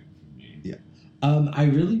low point for me. Yeah. I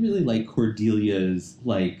really, really like Cordelia's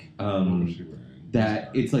like What was she wearing? that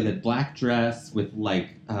it's like a black dress with like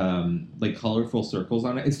colorful circles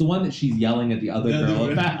on it. It's the one that she's yelling at the other Yeah, girl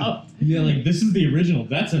the- about. Yeah, like, this is the original.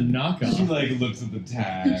 That's a knockoff. She like looks at the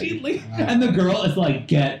tag. She, like, and the girl is like,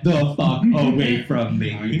 "Get the fuck away from I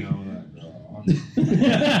me!" know that girl.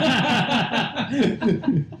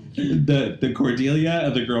 the Cordelia, or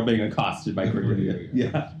the girl being accosted by The Cordelia. Cordelia.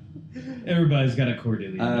 Yeah. Everybody's got a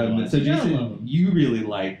Cordelia. in their lives. So You gotta love Jason, 'em. you really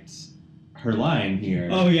liked her line here.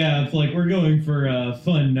 Oh yeah, it's like we're going for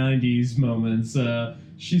fun '90s moments.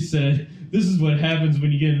 She said, "This is what happens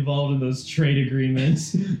when you get involved in those trade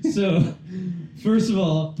agreements." So, first of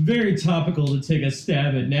all, very topical to take a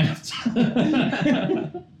stab at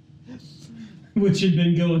NAFTA, which had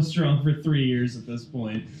been going strong for 3 years at this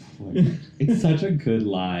point. It's such a good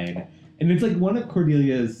line, and it's like one of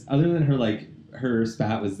Cordelia's, other than her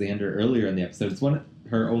spat with Xander earlier in the episode. It's one of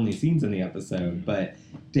her only scenes in the episode, but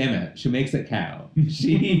damn it, she makes it count.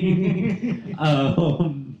 She,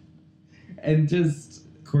 and just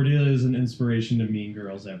Cordelia is an inspiration to mean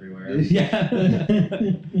girls everywhere. yeah.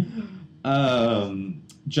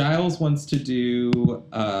 Giles wants to do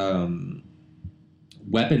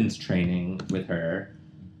weapons training with her,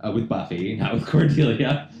 with Buffy, not with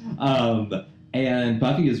Cordelia. And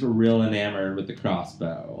Buffy is real enamored with the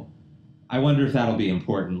crossbow. I wonder if that'll be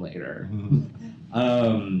important later.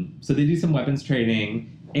 So they do some weapons training,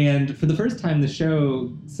 and for the first time, the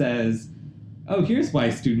show says, "Oh, here's why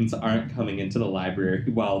students aren't coming into the library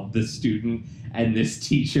while this student and this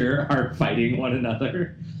teacher are fighting one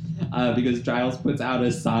another." Because Giles puts out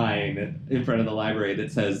a sign in front of the library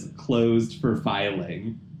that says "closed for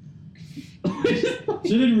filing." So I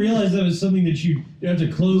didn't realize that was something that you have to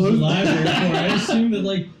close the library for. I assumed that,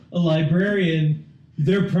 like, a librarian,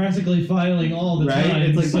 they're practically filing all the Right? time.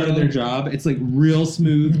 It's like part of their so- job. It's like real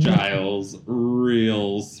smooth, Giles.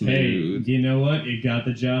 Real Hey, smooth. you know what? It got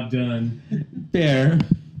the job done. Fair.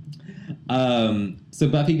 So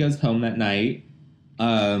Buffy goes home that night.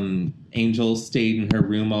 Angel stayed in her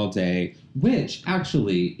room all day, which,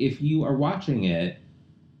 actually, if you are watching it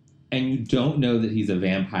and you don't know that he's a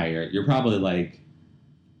vampire, you're probably like,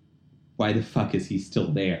 why the fuck is he still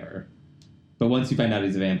there? But once you find out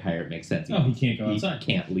he's a vampire, it makes sense. Oh, he can't go outside.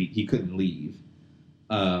 He can't leave. He couldn't leave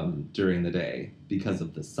during the day because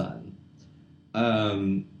of the sun.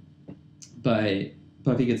 But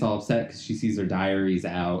Buffy gets all upset because she sees her diaries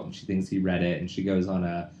out and she thinks he read it, and she goes on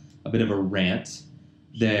a bit of a rant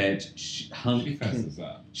that Hunk She fesses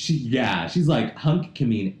up. she's like, Hunk can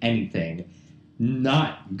mean anything,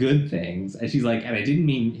 not good things. And she's like, and I didn't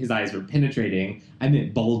mean his eyes were penetrating, I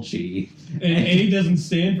meant bulgy. And A doesn't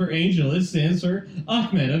stand for Angel, it stands for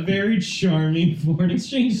Ahmed, a very charming foreign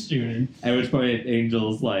exchange student. At which point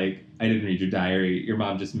Angel's like, I didn't read your diary. Your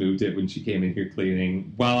mom just moved it when she came in here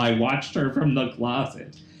cleaning while I watched her from the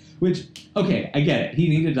closet. Which, okay, I get it. He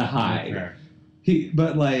needed to hide. Okay.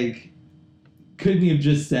 But like, couldn't he have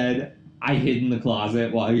just said, I hid in the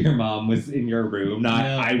closet while your mom was in your room, not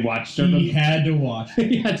No. I watched her. He had to watch.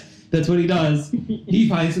 Yeah, that's what he does. He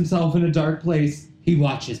finds himself in a dark place. He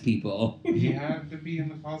watches people. He had to be in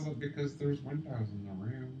the closet because there's windows in the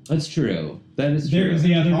room. That's true. That is true.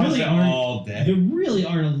 There really Closet aren't. all day. There really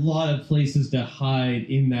aren't a lot of places to hide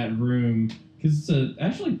in that room because it's a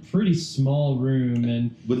actually pretty small room,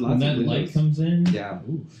 and With lots when that of light windows. comes in, Yeah.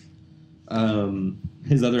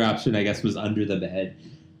 His other option, I guess, was under the bed.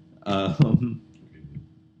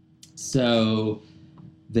 So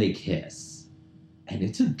they kiss, and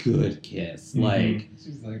it's a good kiss. Mhm. Like,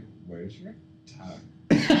 She's like, where's your tongue?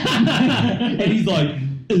 and he's like,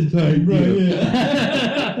 it's time,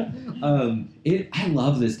 I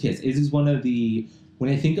love this kiss. It is one of the, when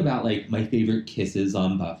I think about like my favorite kisses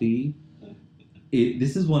on Buffy,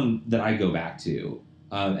 this is one that I go back to,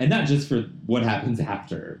 and not just for what happens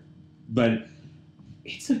after, but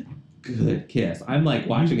it's a good kiss. I'm like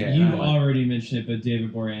watching it, and You've I'm like, already mentioned it, but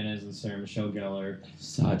David Boreanaz and Sarah Michelle Gellar,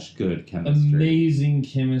 such good chemistry. amazing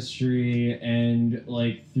chemistry, and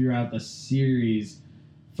like throughout the series,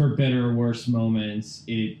 for better or worse moments,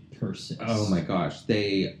 it persists. Oh my gosh,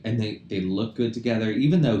 they look good together.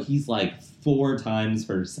 Even though he's like 4 times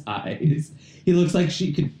her size, he looks like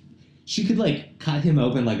she could like cut him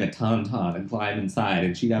open like a tauntaun and climb inside,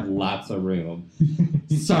 and she'd have lots of room.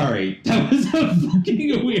 Sorry, that was a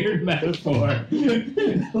fucking weird metaphor.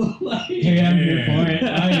 Like- Hey, I'm here for it.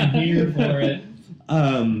 I am here for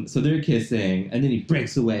it. So they're kissing, and then he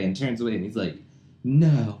breaks away and turns away, and he's like,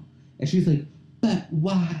 "No," and she's like, "But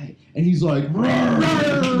why?" And he's like, "I'm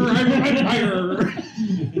a vampire."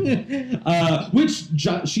 Which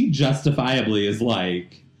she justifiably is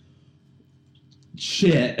like,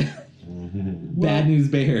 shit. Bad news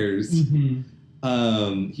bears.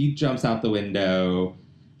 Mm-hmm. He jumps out the window.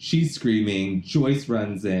 She's screaming. Joyce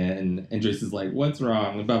runs in, and Joyce is like, "What's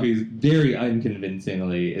wrong?" And Buffy very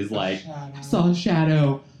unconvincingly is like, "I saw a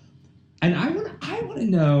shadow," and I want to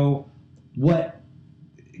know what,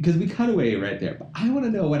 because we cut away right there, but I want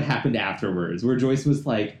to know what happened afterwards, where Joyce was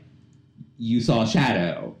like, "You saw a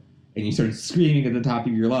shadow," and you started screaming at the top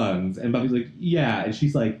of your lungs, and Buffy's like, "Yeah," and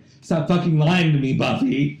she's like, "Stop fucking lying to me,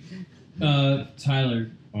 Buffy." Tyler,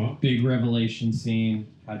 Huh? big revelation scene.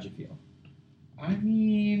 How'd you feel? I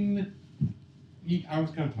mean, I was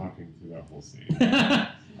kind of talking through that whole scene.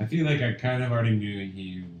 I feel like I kind of already knew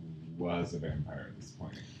he was a vampire at this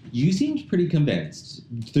point. You seemed pretty convinced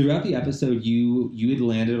throughout the episode. You had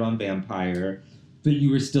landed on vampire, but you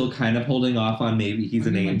were still kind of holding off on maybe he's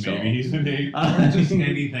an angel. Maybe he's an angel. Or just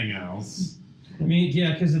anything else. I mean,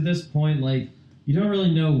 yeah, because at this point, like, you don't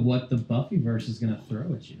really know what the Buffyverse is going to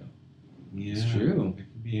throw at you. Yeah, It's true. It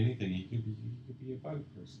could be anything. He could be a bug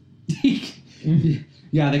person.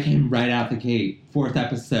 Yeah, they came right out the gate. 4th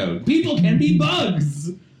episode. People can be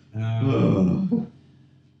bugs. I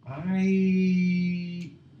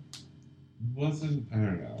wasn't. I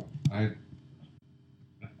don't know.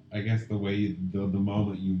 I guess the way the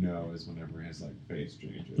moment you know is whenever his like face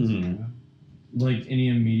changes. Mhm. You know? Like, any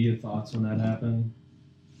immediate thoughts when that happened?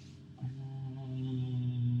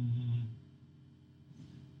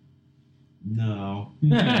 No.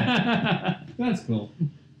 That's cool.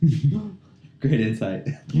 Great insight.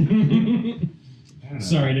 I don't know.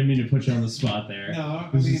 Sorry, I didn't mean to put you on the spot there. No, I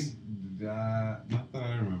This mean, is- not that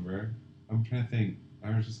I remember. I'm trying to think.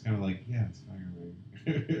 I was just kind of like, yeah, it's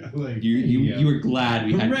Firewing. Like, You were glad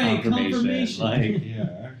we had Hooray, confirmation. Like,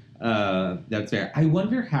 yeah. that's fair. I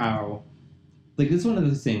wonder how. Like, this is one of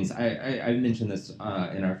those things. I mentioned this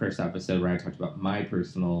in our first episode where I talked about my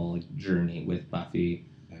personal like, journey with Buffy.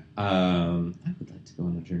 I would like to go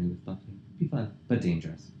on a journey with Buffy. It'd be fun, but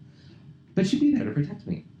dangerous. But she'd be there to protect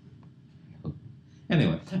me. I hope.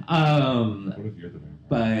 Anyway, What if you're the vampire?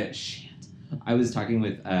 but shit. I was talking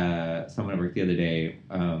with someone at work the other day.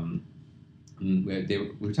 We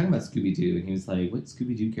were talking about Scooby-Doo, and he was like, "What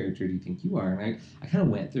Scooby-Doo character do you think you are?" And I kind of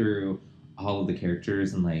went through all of the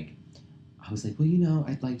characters, and like, I was like, "Well, you know,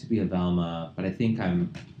 I'd like to be a Velma, but I think I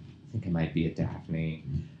might be a Daphne."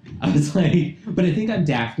 I was like, "But I think I'm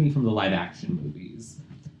Daphne from the live-action movies."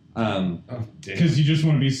 Oh, damn. Because you just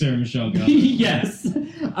want to be Sarah Michelle Gellar. Yes.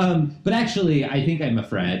 But actually, I think I'm a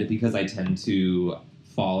Fred because I tend to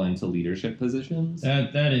fall into leadership positions.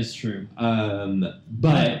 That is true.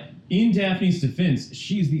 But in Daphne's defense,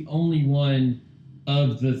 she's the only one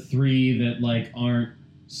of the three that like aren't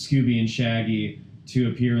Scooby and Shaggy to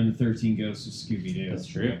appear in the 13 Ghosts of Scooby-Doo. that's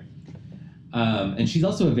true. And she's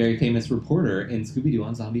also a very famous reporter in Scooby-Doo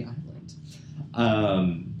on Zombie Island.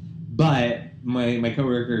 But my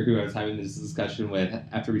coworker who I was having this discussion with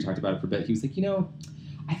after we talked about it for a bit, he was like,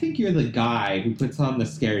 I think you're the guy who puts on the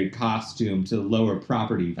scary costume to lower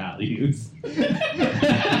property values.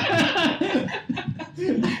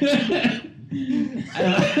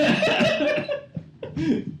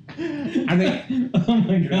 I mean, Oh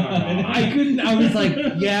my god. I was like,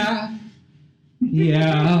 yeah,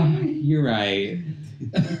 you're right.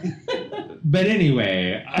 But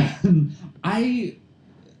anyway,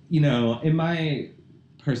 in my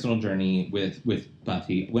personal journey with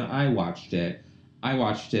Buffy, when I watched it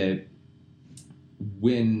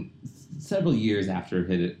when several years after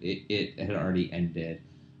it had already ended.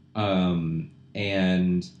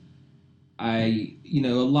 And I, a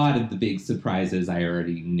lot of the big surprises I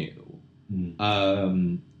already knew.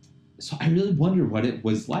 So I really wonder what it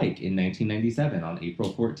was like in 1997 on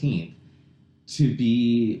April 14th to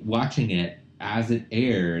be watching it as it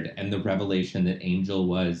aired and the revelation that Angel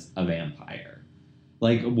was a vampire.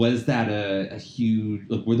 Like, was that a huge,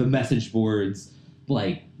 like, were the message boards,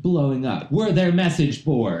 like, blowing up? Were there message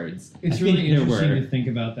boards? It's I really think there interesting were. to think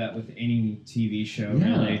about that with any TV show,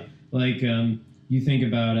 Yeah. really. Like, you think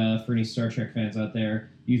about, for any Star Trek fans out there,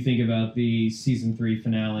 you think about the season 3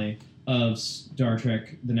 finale of Star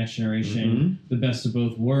Trek The Next Generation, The Best of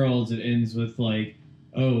Both Worlds. It ends with, like,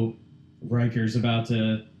 Riker's about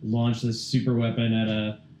to launch this super weapon at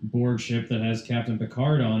a Borg ship that has Captain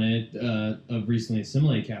Picard on it, of recently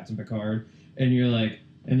assimilated Captain Picard, and you're like,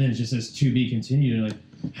 and then it just says to be continued, and like,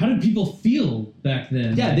 how did people feel back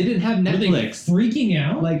then? Yeah, they didn't have Were they Netflix. freaking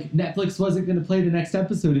out? Like, Netflix wasn't going to play the next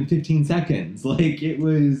episode in 15 seconds. Like, it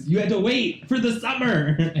was, you had to wait for the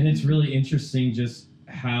summer. And it's really interesting just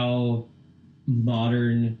how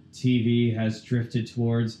modern TV has drifted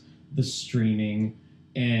towards the streaming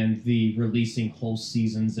and the releasing whole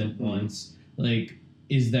seasons at once. Like,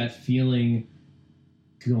 is that feeling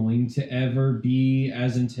going to ever be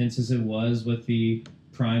as intense as it was with the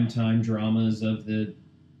primetime dramas of the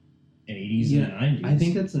 80s and 90s? I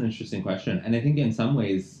think that's an interesting question. And I think in some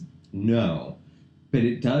ways, no. But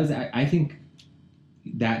it does, I think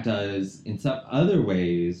that does, in some other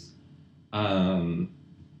ways,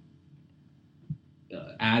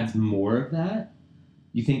 adds more of that.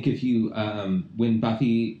 You think if you, when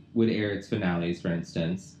Buffy would air its finales, for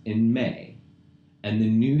instance, in May, and the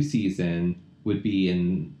new season would be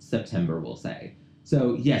in September, we'll say.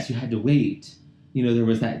 So, yes, you had to wait. There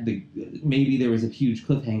was maybe there was a huge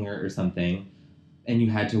cliffhanger or something, and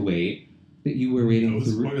you had to wait. But you were waiting No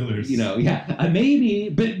spoilers. Maybe,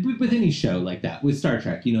 but with any show like that, with Star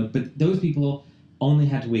Trek, but those people only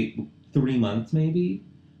had to wait 3 months maybe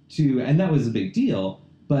and that was a big deal.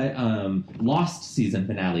 But Lost season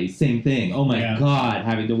finale, same thing. Oh my God,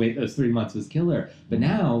 having to wait those 3 months was killer. But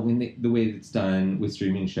now, when the way it's done with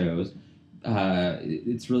streaming shows,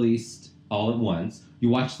 it's released all at once. You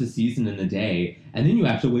watch the season in a day, and then you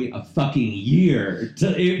have to wait a fucking year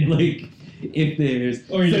to if there's.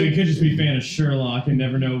 Or you could just be a fan of Sherlock and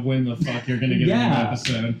never know when the fuck you're going to get a new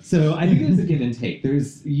episode. So I think there's a give and take.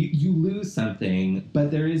 There's you lose something, but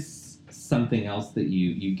there is something else that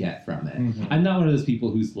you get from it. Mm-hmm. I'm not one of those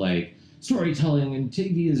people who's like, storytelling and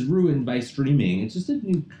TV is ruined by streaming. It's just a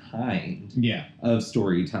new kind of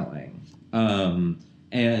storytelling. And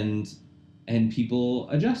people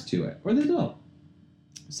adjust to it, or they don't.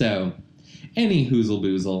 So, any hoozle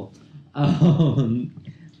boozle.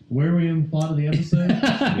 Where are we in the plot of the episode?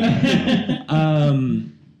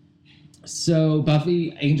 So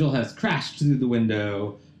Buffy, Angel has crashed through the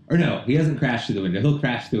window. Or no, he hasn't crashed through the window. He'll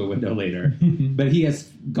crash through a window later. But he has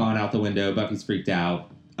gone out the window. Buffy's freaked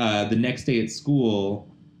out. The next day at school,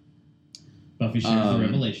 Buffy shares the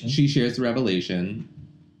revelation. She shares the revelation.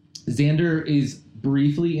 Xander is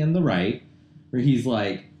briefly in the right, where he's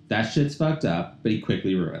like, that shit's fucked up, but he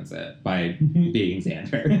quickly ruins it by being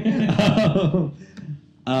Xander.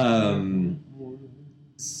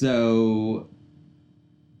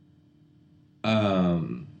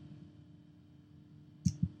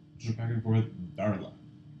 Just back and forth, Darla.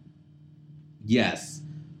 Yes.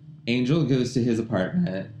 Angel goes to his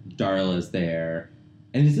apartment. Darla's there.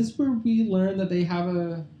 And is this where we learn that they have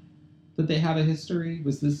a history?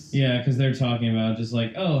 Was this? Yeah, because they're talking about just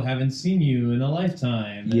like, oh, haven't seen you in a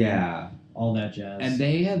lifetime. Yeah. all that jazz.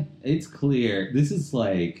 And it's clear, this is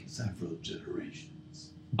like, Several generations.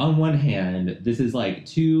 on one hand, this is like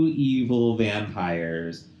two evil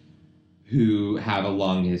vampires who have a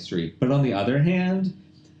long history. But on the other hand,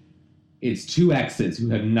 it's two exes who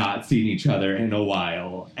have not seen each other in a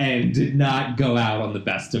while and did not go out on the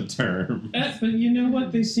best of terms. But you know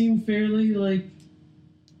what? They seem fairly like.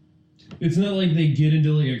 It's not like they get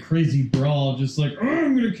into like a crazy brawl, just like, oh,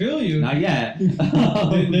 I'm gonna kill you. Not yet.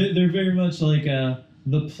 They're very much like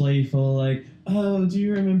the playful, like, oh, do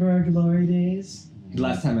you remember our glory days?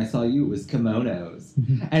 Last time I saw you, it was kimonos.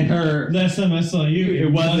 And her Last time I saw you,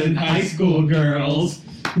 it wasn't high school girls.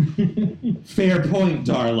 Fair point,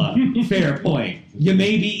 Darla. Fair point. You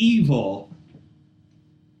may be evil,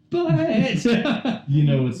 but You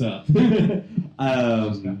know what's up.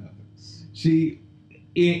 she,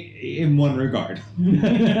 in one regard.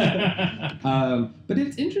 But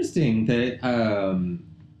it's interesting that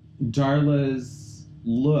Darla's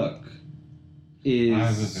look I was is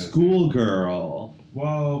gonna say. schoolgirl.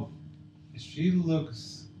 Well, she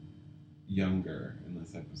looks younger in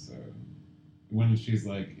this episode. When she's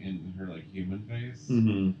like in her like human face,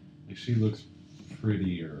 Mm-hmm. like she looks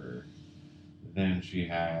prettier than she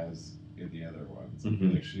has in the other ones. I feel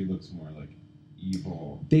Mhm. like she looks more like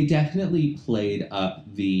evil. They definitely played up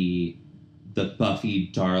the Buffy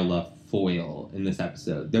Darla foil in this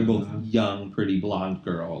episode. They're both Uh-huh. young, pretty blonde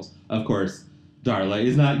girls. Of course, Darla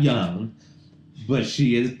is not young, but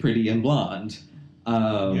she is pretty and blonde.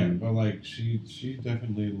 Yeah, but like she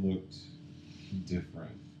definitely looked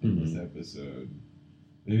different in this Mhm. episode.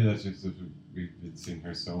 Maybe that's just if we've been seeing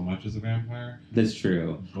her so much as a vampire. That's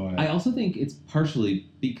true. But I also think it's partially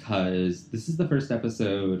because this is the first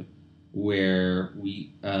episode where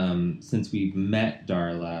we, since we've met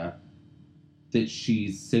Darla, that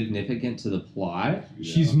she's significant to the plot.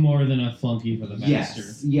 She's more than a flunky for the master.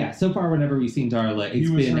 Yes, yeah. So far, whenever we've seen Darla, He it's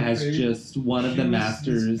was been her as favorite. just one of She the was his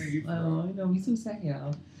masters. favorite. Oh, I know, he's so sad.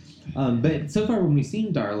 But so far, when we've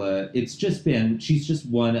seen Darla, she's just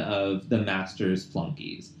one of the master's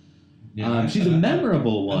flunkies. She's a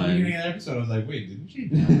memorable At the beginning one. of the episode, I was like, wait, didn't she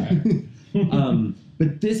die?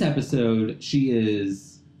 But this episode, she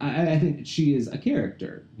is. I think she is a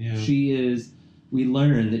character. Yeah. She is. We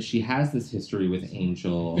learn that she has this history with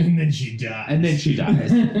Angel. And then she dies. And then she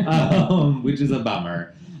dies, which is a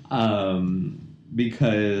bummer,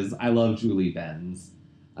 because I love Julie Benz.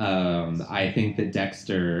 I think that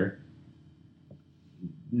Dexter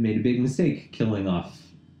made a big mistake killing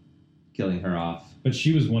her off. But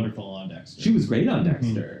she was wonderful on Dexter. She was great on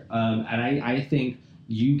Dexter, and I think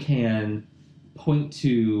you can point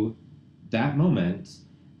to that moment.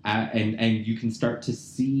 And you can start to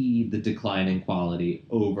see the decline in quality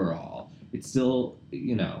overall. It's still,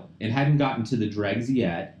 it hadn't gotten to the dregs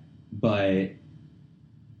yet, but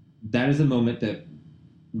that is a moment that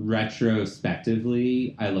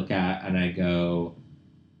retrospectively I look at and I go,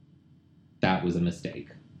 that was a mistake.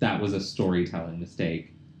 That was a storytelling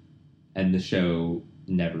mistake, and the show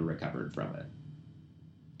never recovered from it.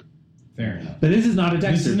 Fair enough. But this is not a This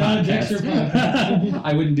Dexter is podcast. not a Dexter podcast.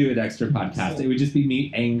 I wouldn't do a Dexter podcast. It would just be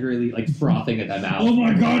me angrily, frothing at them out. Oh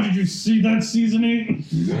my god, did you see that season 8? At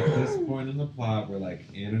this point in the plot, we're like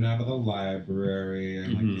in and out of the library,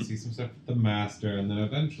 and like you see some stuff with the master, and then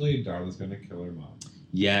eventually Darla's gonna kill her mom.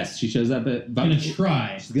 Yes, she shows up at. Gonna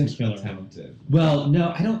try She's gonna to kill her. Attempted. Well,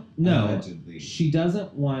 no, I don't know. Allegedly. She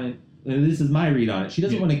doesn't want. This is my read on it. She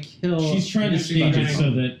doesn't Yeah. want to kill. She's trying to She's stage it trying-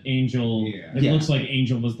 so that Angel. Yeah. It Yeah. looks like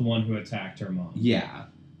Angel was the one who attacked her mom. Yeah.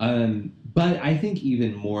 But I think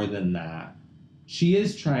even more than that, she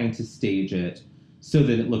is trying to stage it so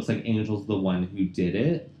that it looks like Angel's the one who did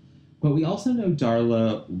it. But we also know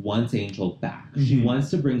Darla wants Angel back. She Mhm. wants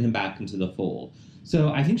to bring him back into the fold. So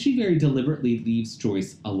I think she very deliberately leaves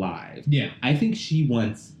Joyce alive. Yeah. I think she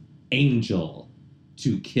wants Angel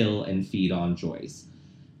to kill and feed on Joyce.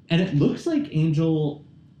 And it looks like Angel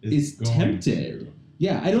is going tempted. to.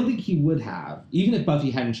 Yeah, I don't think he would have. Even if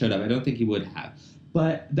Buffy hadn't showed up, I don't think he would have.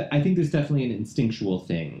 But I think there's definitely an instinctual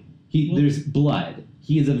thing. Well- There's blood.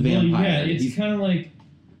 He is a Well, vampire. yeah, it's He's- kind of like,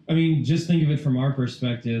 I mean, just think of it from our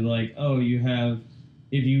perspective. Like, oh,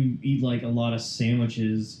 if you eat like a lot of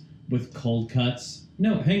sandwiches with cold cuts.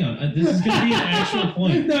 No, hang on. This is going to be an actual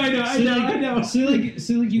point. No, I know, I So, know, like- I know. So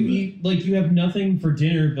like you eat, like you have nothing for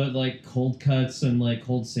dinner but like cold cuts and like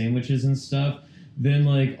cold sandwiches and stuff. Then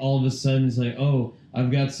like all of a sudden it's like, oh, I've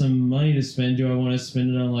got some money to spend. Do I want to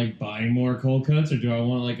spend it on like buying more cold cuts, or do I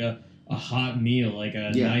want like a hot meal, like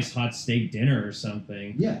a Yeah. nice hot steak dinner or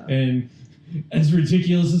something? Yeah. And as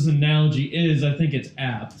ridiculous as an analogy is, I think it's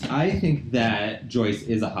apt. I think that Joyce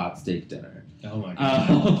is a hot steak dinner. Oh my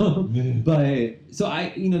god. But so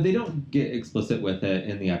they don't get explicit with it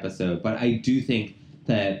in the episode, but I do think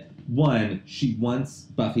that one, she wants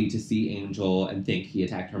Buffy to see Angel and think he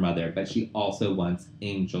attacked her mother, but she also wants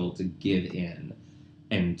Angel to give in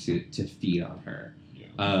and to feed on her. Yeah.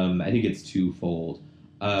 I think it's twofold.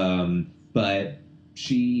 But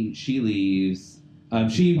she leaves.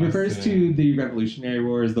 She refers to the Revolutionary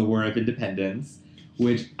War as the War of Independence,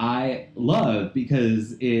 which I love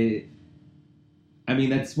because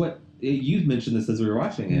that's what you've mentioned this as we were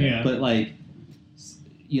watching it. Yeah. But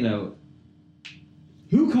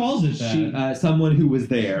Who calls it that? someone who was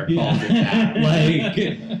there Yeah. called it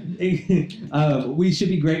that. We should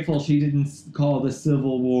be grateful she didn't call the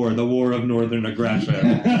Civil War the War of Northern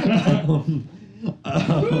Aggression.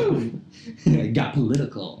 It got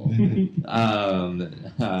political.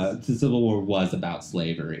 The Civil War was about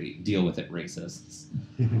slavery. Deal with it, racists.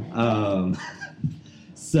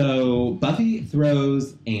 So Buffy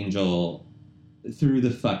throws Angel through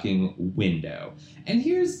the fucking window. And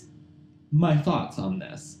here's my thoughts on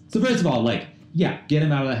this. So first of all, get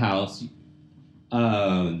him out of the house.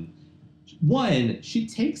 One, she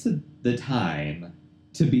takes the time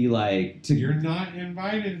to be You're not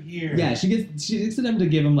invited here. Yeah, she takes the time to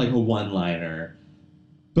give him a one-liner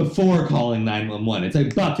before calling 911. It's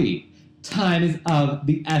like, Buffy, time is of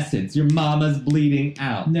the essence. Your mama's bleeding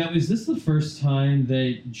out. Now, is this the first time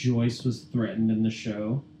that Joyce was threatened in the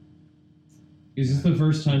show? Is this the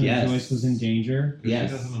first time Yes. that Joyce was in danger? 'Cause Yes.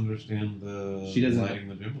 She doesn't understand She doesn't- lighting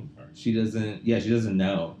the gym on fire. She doesn't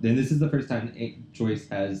know. Then this is the first time Joyce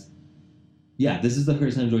has... Yeah, this is the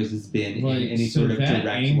first time Joyce has been in any so sort of that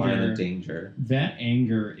direct line of danger. That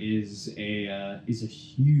anger is a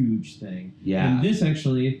huge thing. Yeah. And this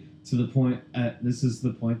actually, to the point, this is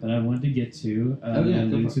the point that I wanted to get to. Oh, yeah, I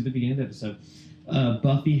go alluded for to at the beginning of the episode.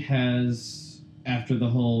 Buffy has, after the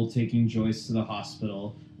whole taking Joyce to the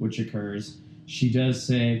hospital, which occurs, she does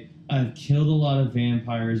say, I've killed a lot of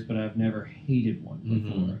vampires, but I've never hated one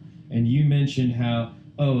before. Mhm. And you mentioned how,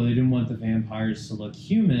 they didn't want the vampires to look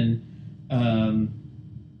human,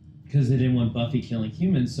 because they didn't want Buffy killing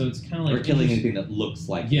humans, so it's kind of like... Or killing anything that looks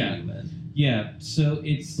like Yeah. a human. Yeah, so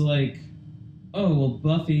it's like,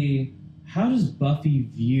 Buffy... How does Buffy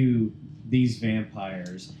view these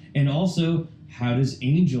vampires? And also, how does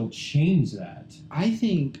Angel change that? I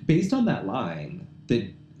think, based on that line, that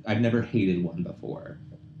I've never hated one before,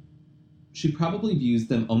 she probably views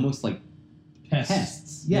them almost like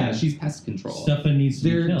pests. Yeah, she's pest control. Stuff that needs to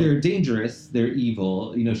be killed. They're dangerous. They're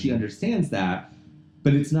evil. She understands that,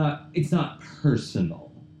 but it's not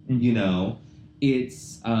personal. Mhm.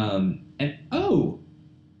 It's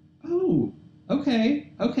okay.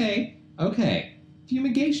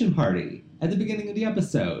 Fumigation party at the beginning of the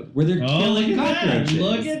episode where they're killing cockroaches.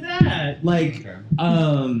 Look at that! Okay.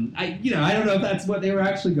 I don't know if that's what they were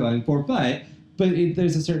actually going for, but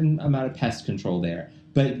there's a certain amount of pest control there.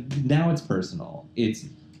 But now it's personal. It's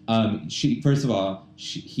first of all,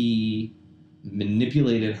 he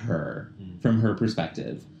manipulated her from her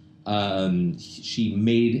perspective. He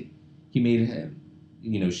made him.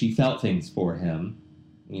 She felt things for him.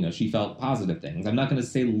 She felt positive things. I'm not going to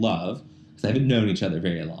say love because I haven't known each other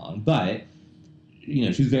very long, but she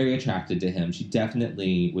was very attracted to him. She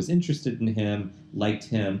definitely was interested in him, liked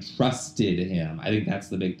him, trusted him. I think that's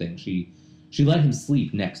the big thing. She let him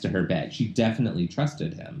sleep next to her bed. She definitely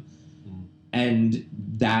trusted him. And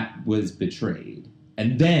that was betrayed.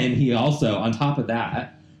 And then he also, on top of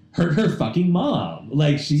that, hurt her fucking mom.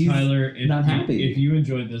 She's Tyler, not happy. If you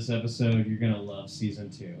enjoyed this episode, you're going to love season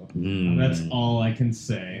 2. That's all I can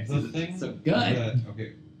say. The thing So good.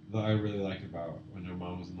 that I really liked about when her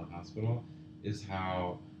mom was in the hospital is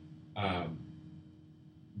how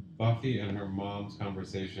Buffy and her mom's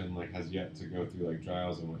conversation has yet to go through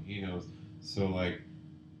Giles and what he knows. So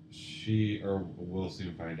we'll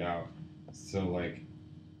soon find out. So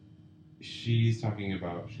she's talking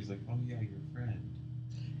about, she's like, oh yeah, your friend.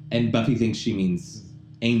 And Buffy thinks she means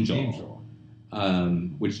Angel.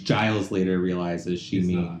 Which Giles later realizes she It's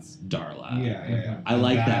means Darla. Yeah. I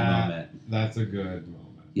like that moment. That's a good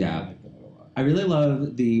moment. Yeah. I like that a lot. I really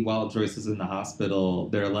love while Joyce is in the hospital,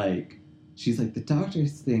 she's like, the doctor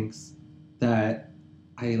thinks that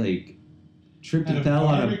I tripped and fell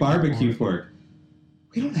on a barbecue fork.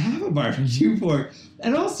 We don't have a barbecue fork.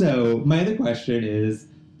 And also, my other question is,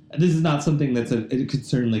 this is not something that's a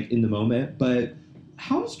concern in the moment, but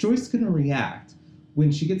how is Joyce going to react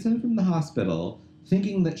when she gets home from the hospital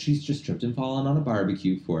thinking that she's just tripped and fallen on a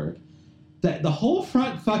barbecue fork? That the whole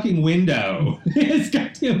front fucking window is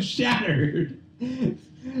goddamn shattered.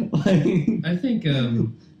 Like, I think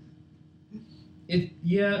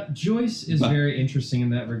Joyce is very interesting in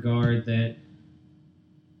that regard, that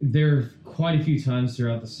there are quite a few times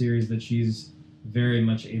throughout the series that she's very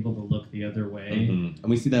much able to look the other way. and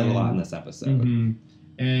we see that a lot in this episode.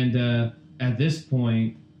 And at this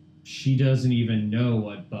point, she doesn't even know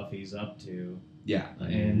what Buffy's up to. Yeah,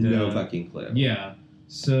 And no fucking clue. Yeah.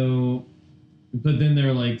 So, but then there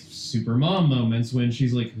are like super mom moments when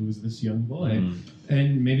she's like, "Who's this young boy?" Mhm.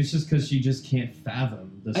 And maybe it's just because she just can't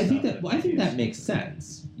fathom the I think stuff that I think that makes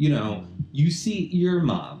sense. You know, you see your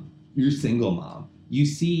mom, your single mom.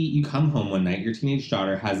 You come home one night, your teenage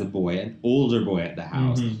daughter has a boy, an older boy at the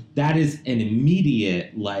house. Mhm. That is an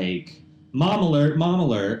immediate, like, mom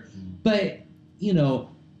alert. But, you know,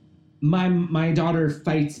 my daughter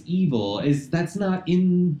fights evil that's not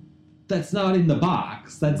in the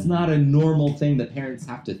box. That's not a normal thing that parents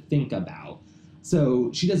have to think about. So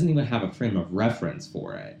she doesn't even have a frame of reference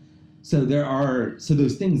for it. So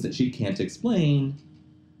those things that she can't explain,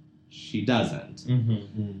 she doesn't.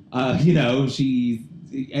 You know,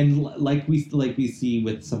 like we see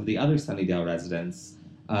with some of the other Sunnydale residents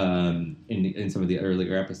in some of the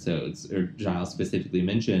earlier episodes, or Giles specifically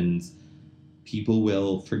mentions, people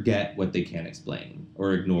will forget what they can't explain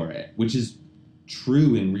or ignore it, which is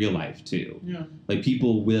true in real life too. Yeah. Like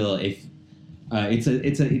people will, if it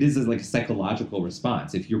is like a psychological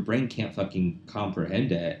response. If your brain can't fucking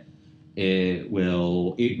comprehend it, it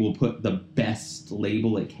will put the best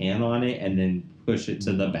label it can on it and then push it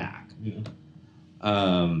to the back. Yeah.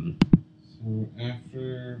 So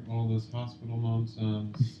after all this hospital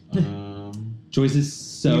nonsense, Joyce is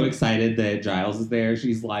so excited that Giles is there.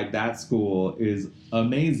 She's like, that school is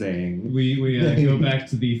amazing. We go back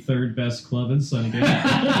to the third best club in Sunnydale.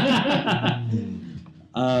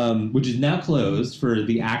 Which is now closed for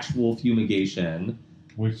the actual fumigation.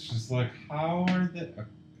 which is like, how are they?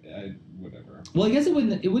 Whatever. Well, I guess it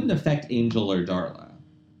wouldn't affect Angel or Darla.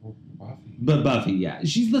 Well, Buffy. But Buffy, yeah.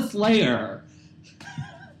 She's the Slayer.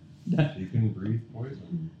 She can breathe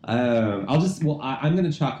poison. I'm going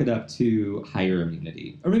to chalk it up to higher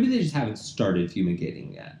immunity. Or maybe they just haven't started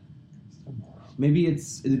fumigating yet. Maybe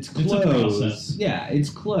it's closed. a process. Yeah, it's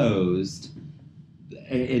closed.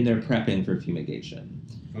 And they're prepping for fumigation.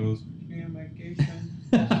 Post fumigation.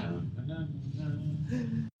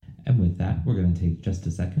 And with that, we're going to take just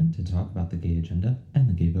a second to talk about the gay agenda and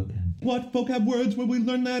the gay vocab. What vocab words will we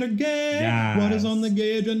learn that are gay? Yes. What is on the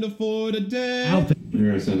gay agenda for today?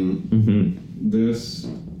 Harrison, Mm-hmm. this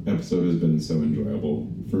episode has been so enjoyable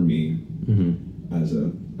for me Mm-hmm. as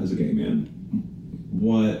a gay man.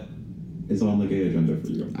 What is on the gay agenda for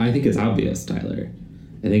you? I think it's obvious, Tyler.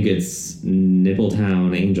 I think it's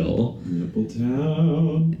Nippletown Angel.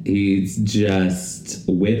 Nippletown. He's just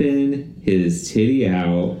whipping his titty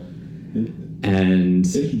out, and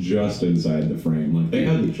It's just inside the frame. Like, they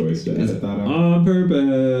had the choice to edit that out. on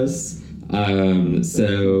purpose.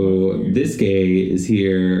 So this gay is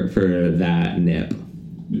here for that nip.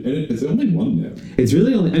 It's only one nip. It's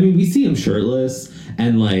really only, I mean, we see him shirtless,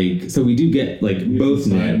 and like, so we do get like both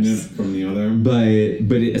Side nips. nip from the other.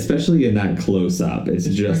 But especially in that close up, it's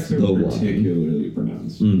just They're the one. particularly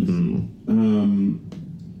pronounced. Mm-hmm.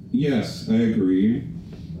 Yes, I agree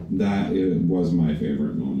that it was my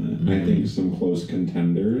favorite moment. I think some close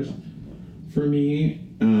contenders for me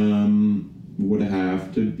would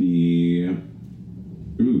have to be.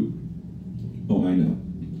 I know.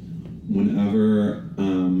 Whenever,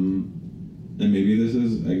 and maybe this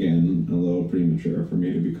is again a little premature for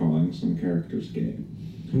me to be calling some characters gay,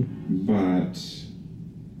 but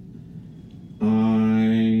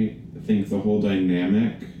I think the whole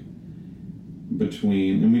dynamic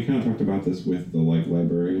between, and we kind of talked about this with the like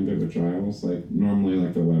librarian bit with Giles, like normally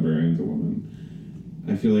like the librarian's a woman.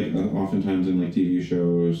 I feel like oftentimes in like TV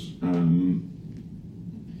shows,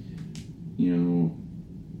 you know,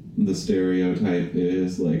 the stereotype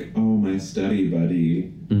is like, oh, my study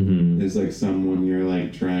buddy Mm-hmm. is like someone you're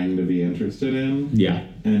like trying to be interested in. Yeah.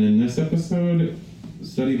 And in this episode,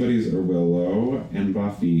 study buddies are Willow and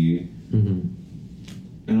Buffy. Mm-hmm.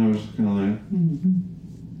 And I was kind of like,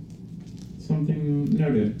 something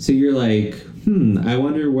noted. So you're like, I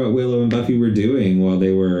wonder what Willow and Buffy were doing while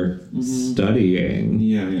they were studying.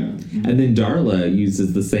 Yeah. And then Darla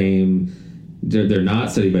uses the same. They're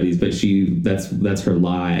not study buddies, but that's her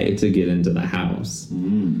lie to get into the house.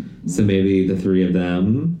 So maybe the three of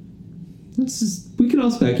them. We can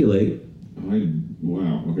all speculate.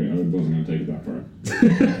 Wow. Okay, I wasn't gonna take it that far.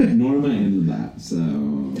 Nor am I into that. So,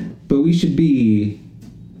 But we should be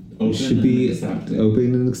accepting.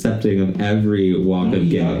 open and accepting of every walk Don't of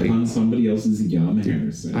yuck gay. on somebody else's yum,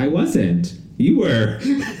 Harrison. I wasn't. You were.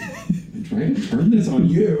 I'm trying to turn this on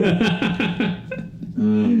you.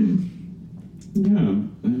 Yeah,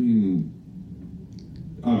 I mean,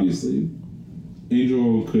 obviously,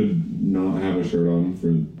 Angel could not have a shirt on for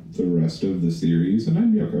the rest of the series, and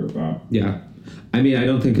I'd be okay with that. Yeah. I mean, I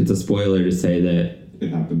don't think it's a spoiler to say that, It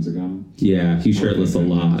happens again. yeah, he's shirtless a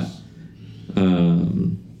lot.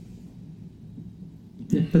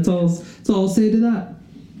 Yeah, that's all I'll say to that.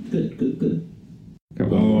 Good. Got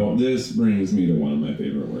one more. Oh, this brings me to one of my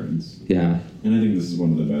favorite words. Yeah. And I think this is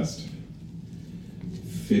one of the best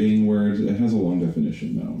fitting words. It has a long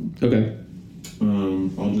definition, though. Okay.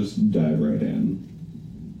 I'll just dive right in.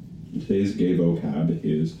 Today's gay vocab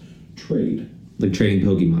is trade. Like trading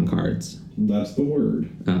Pokemon cards. That's the word.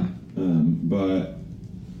 Ah. But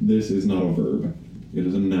this is not a verb. It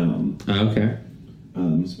is a noun. Okay.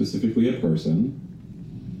 Specifically a person.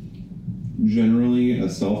 Generally a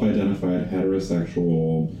self-identified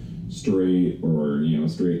heterosexual, straight, or,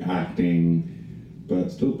 straight acting, but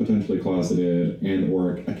still potentially closeted, and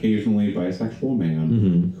or occasionally bisexual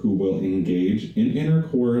man who will engage in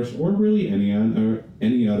intercourse or really any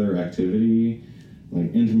other activity,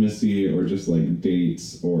 like intimacy or just like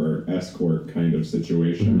dates or escort kind of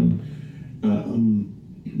situation,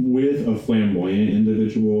 with a flamboyant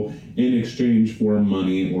individual in exchange for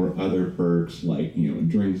money or other perks like,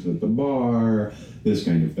 drinks at the bar, this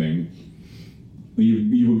kind of thing.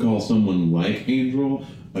 You would call someone like Angel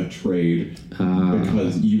a trade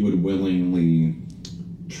because you would willingly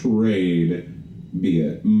trade, be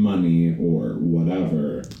it money or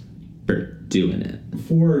whatever, For doing it.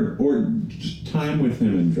 or just time with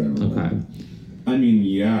him in general. Okay. I mean,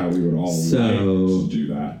 yeah, we would all So, like to do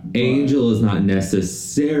that. but Angel is not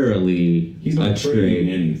necessarily he's not a trading trade,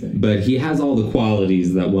 anything but he has all the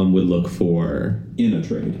qualities that one would look for. in a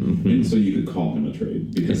trade. And so you could call him a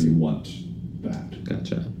trade because you want that.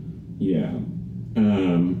 Gotcha. Yeah.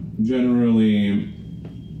 Generally,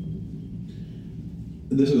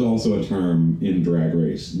 this is also a term in Drag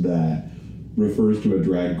Race that refers to a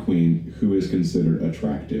drag queen who is considered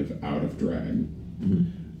attractive out of drag.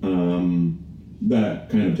 That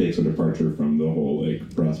kind of takes a departure from the whole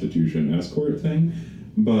prostitution escort thing,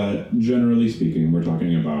 but generally speaking, we're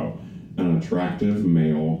talking about an attractive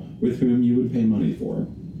male with whom you would pay money for.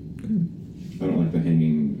 I don't like the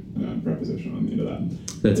hanging preposition on the end of that.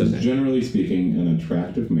 That's It's okay. generally speaking an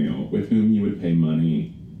attractive male with whom you would pay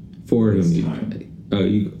money For This whom you time. pay. Oh,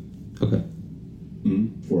 you. Okay.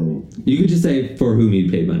 for You could just say for whom you'd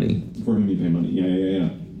pay money. whom you pay money. Yeah.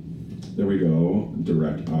 There we go.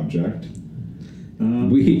 Direct object.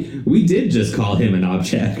 We did just call him an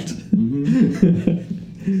object.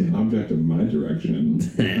 The object of my direction.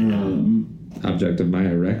 Object of my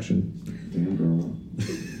erection. Damn girl.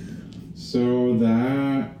 So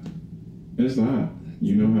that is that.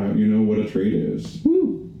 You know what a trade is.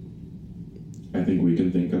 Woo. I think we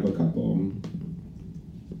can think of a couple.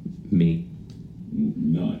 Me.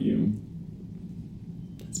 Not you.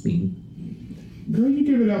 That's mean. Girl, you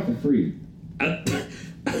give it out for free.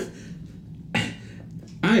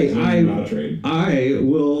 Not a trade. I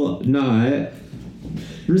will not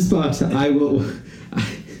respond to. I will.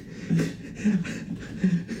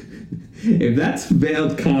 If that's a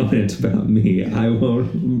veiled comment about me, I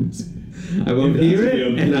won't hear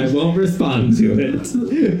it, and I won't respond to it.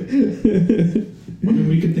 I mean,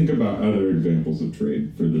 we could think about other examples of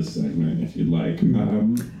trade for this segment if you'd like.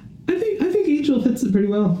 I think Angel fits it pretty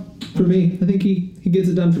well for me. I think he gets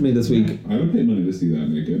it done for me this week. I would pay money to see that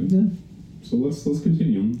naked. Yeah. So let's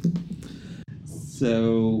continue.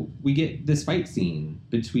 So we get this fight scene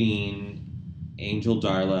between Angel,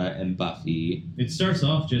 Darla, and Buffy. It starts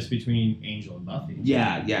off just between Angel and Buffy.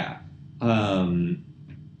 Yeah.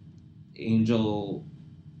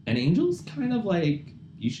 Angel's kind of like,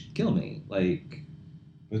 you should kill me. Like,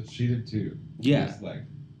 But she did too. Yeah. Just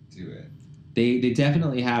do it. they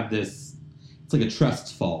definitely have this. It's like a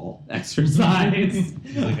trust fall exercise.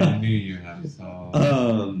 He's like, I knew you had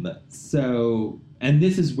saw. So, and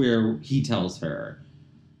this is where he tells her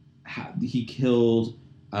how he killed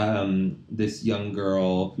this young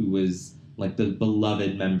girl who was like the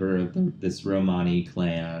beloved member of this Romani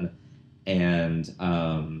clan, and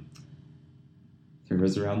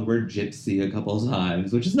throws around the word gypsy a couple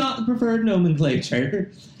times, which is not the preferred nomenclature.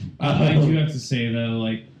 I do have to say, though,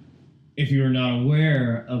 like, if you are not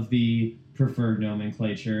aware of the preferred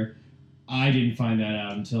nomenclature, I didn't find that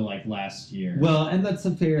out until, like, last year. Well, and that's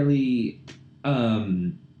a fairly...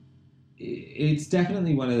 it's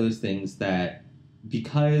definitely one of those things that,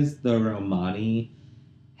 because the Romani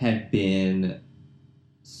had been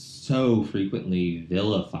so frequently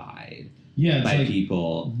vilified, Yeah, it's by like,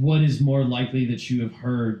 people. what is more likely that you have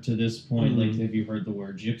heard to this point? Mhm. Like, have you heard the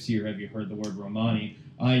word gypsy or have you heard the word Romani?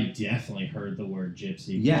 I definitely heard the word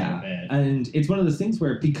gypsy. Yeah, quite a bit. and it's one of those things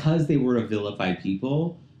where because they were a vilified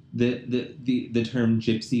people, the term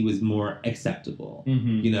gypsy was more acceptable.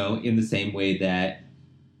 Mhm. You know, in the same way that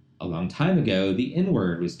a long time ago the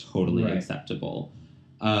N-word was totally Right. acceptable.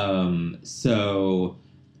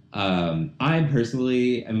 I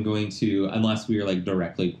personally am going to, unless we are like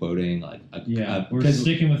directly quoting like Yeah, we're because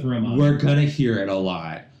sticking with Romani. we're gonna hear it a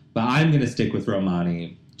lot, but I'm gonna stick with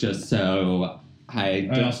Romani just so I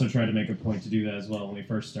also tried to make a point to do that as well when we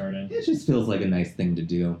first started. it just feels like a nice thing to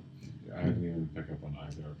do. I didn't even pick up on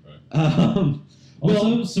either, but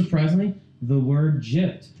Also, surprisingly, the word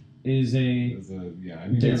gypped is a it's a, yeah, I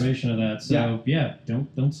mean, derivation of that. So yeah,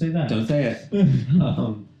 don't say that. don't say it.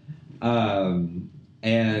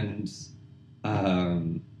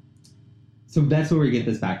 So that's where we get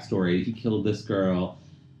this backstory. He killed this girl.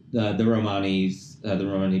 The Romani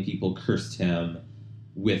people cursed him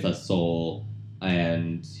with a soul,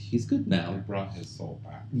 and he's good I now. brought his soul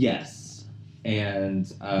back. Yes,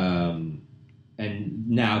 and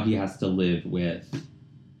now he has to live with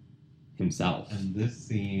himself. And this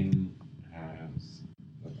scene has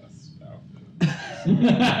the best outfit.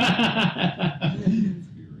 Let's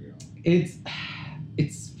be real.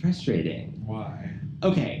 It's frustrating. Why?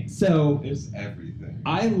 Okay, so It's everything.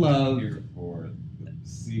 I I'm love- here for the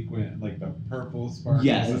sequin, like the purple sparkles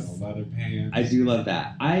Yes. and the leather pants. I do love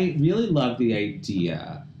that. I really love the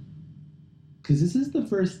idea because this is the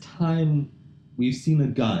first time we've seen a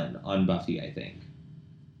gun on Buffy. I think.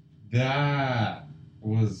 That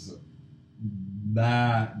was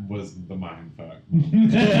the mind fuck.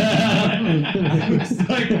 I was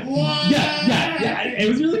like, what? Yeah. It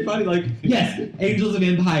was really funny. Like, yes, Angels of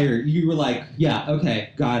Empire. You were like, yeah, okay,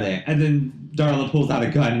 got it. And then Darla pulls out a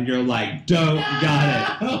gun, and you're like, don't,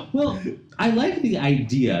 got it. Well, I like the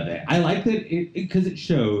idea of it. I like that because it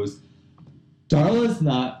shows Darla's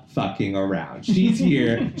not fucking around. She's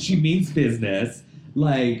here. She means business.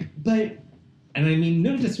 Like, but, and I mean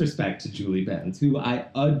no disrespect to Julie Benz, who I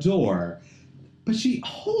adore, but she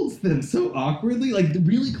holds them so awkwardly, like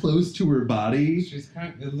really close to her body. She's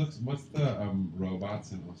kind. It looks. What's the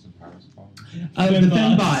robots in Austin Powers called? The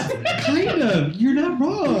Fembots. fembots. Kind of. You're not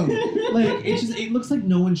wrong. Like, it looks like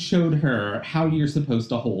no one showed her how you're supposed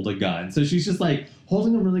to hold a gun. So she's just like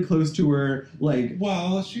holding them really close to her. Like,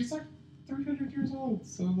 Well, she's like 300 years old,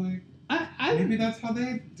 so like I maybe that's how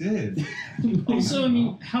they did. Also, I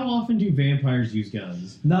mean, how often do vampires use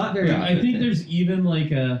guns? not very often. I think there's even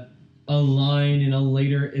like a line in a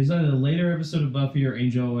later episode of Buffy or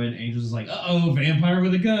Angel when Angel's is like, "Uh-oh, vampire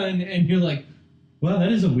with a gun," and you're like, "Well,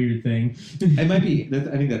 that is a weird thing." It might be.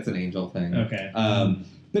 I think that's an Angel thing. Okay.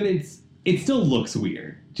 But it still looks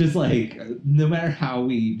weird. Just like no matter how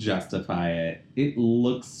we justify it, it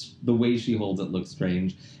looks the way she holds it looks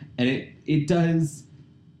strange, and it does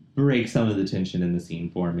break some of the tension in the scene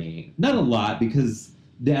for me. Not a lot because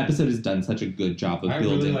the episode has done such a good job of I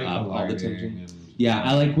really building like up the all the lighting tension. and Yeah,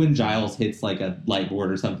 I like when Giles hits like a light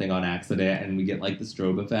board or something on accident, and we get like the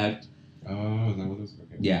strobe effect. Oh, is that what this?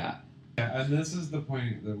 Okay. Yeah. Yeah, and this is the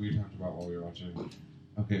point that we talked about while we were watching.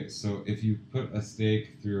 Okay, so if you put a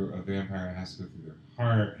stake through a vampire, it has to go through their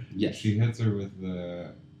heart. Yes. She hits her with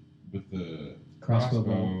the Crossbow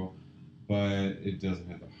crossbow, but it doesn't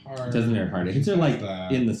hit the heart. It doesn't hit her hard. It hits her She like does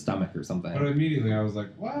that. in the stomach or something. But immediately I was like,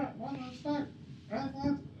 what? What the fuck?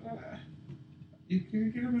 You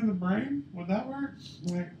could get him in the brain? Would that work?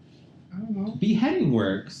 Like, I don't know. Beheading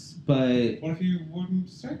works, but What if you wouldn't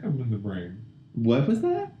stake him in the brain? what was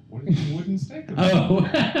that? What if you wouldn't stake him? Oh,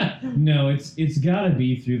 No, it's got to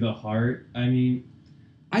be through the heart. I mean,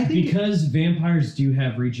 I think because vampires do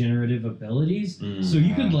have regenerative abilities, Mm. so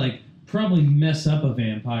you could like probably mess up a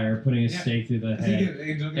vampire putting a Yeah. stake through the I think head.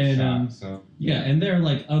 Angel gets And, shot, so. Yeah, and there are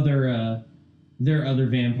like other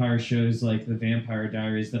vampire shows like the Vampire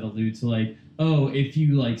Diaries that allude to like, oh, if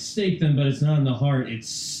you like stake them but it's not in the heart, it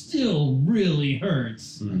still really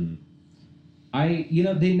hurts. Mm.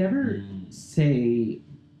 They never say,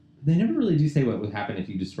 they never really do say what would happen if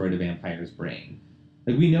you destroyed a vampire's brain.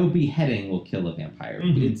 Like we know beheading will kill a vampire.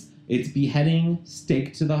 Mhm. It's beheading,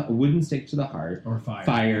 wooden stake to the heart, Or fire.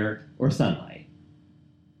 fire, or sunlight.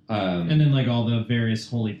 And then like all the various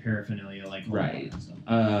holy paraphernalia, like holy Right. water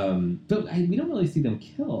and stuff. But we don't really see them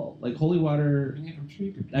kill. Like holy water. Yeah, I'm sure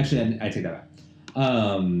you could. Actually, I take that back.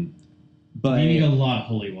 But You need a lot of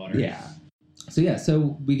holy water. yeah.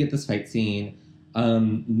 So we get this fight scene.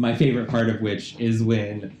 My favorite part of which is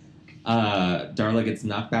when Darla gets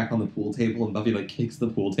knocked back on the pool table, and Buffy like kicks the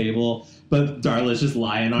pool table, but Darla's just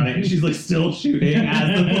lying on it, and she's like still shooting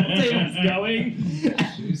as the pool table's going.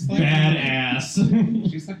 She's like Badass.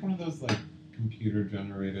 She's like one of those like computer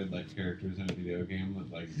generated like characters in a video game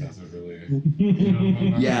that like doesn't really.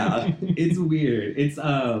 Yeah, it's weird. It's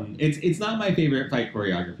not my favorite fight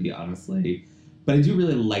choreography, honestly, but I do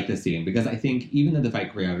really like the scene because I think even though the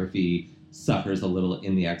fight choreography suffers a little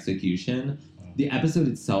in the execution, the episode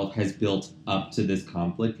itself has built up to this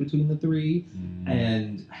conflict between the three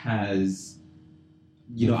and has,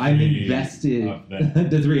 I'm invested.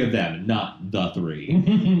 The three of them, not the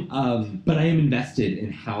three. But I am invested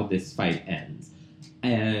in how this fight ends.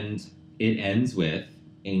 And it ends with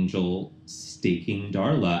Angel staking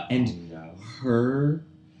Darla. And her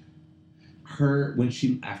when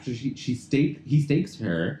he stakes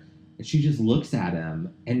her, and she just looks at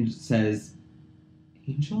him and says,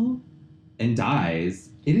 Angel? And dies.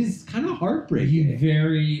 It is kind of heartbreaking.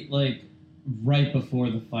 Right before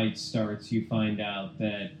the fight starts, you find out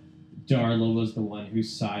that Darla was the one who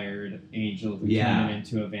sired Angel, who turned him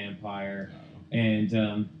into a vampire, and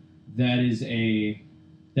that is a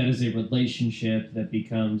relationship that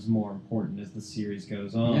becomes more important as the series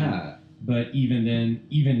goes on. Yeah. But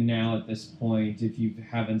even now at this point, if you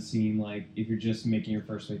haven't seen, if you're just making your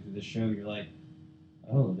first way through the show, you're like,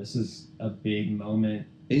 oh, this is a big moment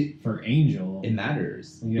for Angel. It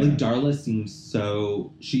matters. Yeah. Darla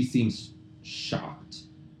seems shocked.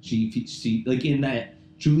 She in that,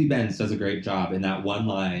 Julie Benz does a great job in that one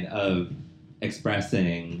line of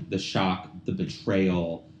expressing the shock, the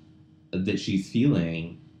betrayal that she's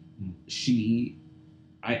feeling.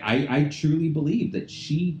 I truly believe that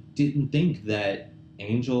she didn't think that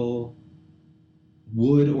Angel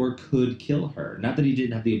would or could kill her. Not that he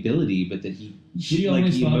didn't have the ability, but that she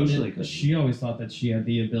always thought that she had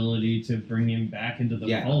the ability to bring him back into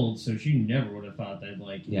the fold, so she never would have thought that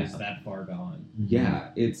he was that far gone.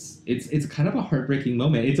 Yeah, it's kind of a heartbreaking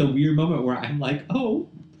moment. It's a weird moment where I'm like, oh,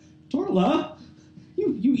 Darla,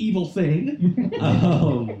 you evil thing.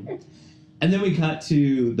 And then we cut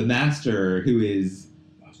to the Master, who is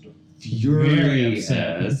very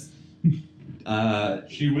upset.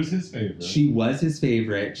 She was his favorite. She was his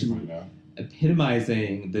favorite. She's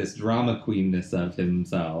epitomizing this drama queenness of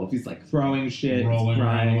himself. He's throwing shit, rolling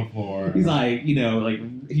crying around on the floor. He's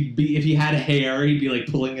he'd be, if he had hair, he'd be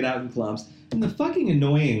pulling it out in clumps. And the fucking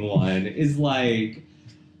annoying one is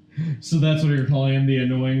So that's what you're calling him, the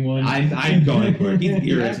annoying one? I'm going for it. He's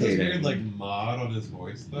He has this irritating. weird mod on his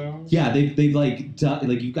voice though. Yeah, they've you've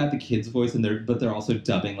got the kid's voice but they're also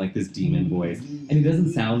dubbing this demon voice, and it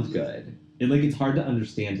doesn't sound good. It's hard to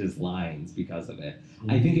understand his lines because of it.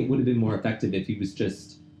 I think it would have been more effective if he was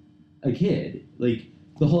just a kid.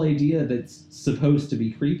 The whole idea that's supposed to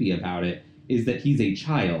be creepy about it is that he's a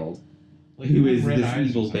child who is this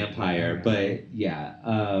evil vampire. But he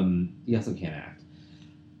also can't act.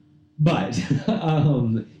 But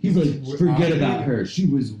he's forget about her. She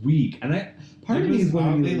was weak, and part of me is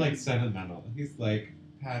oddly sentimental. He's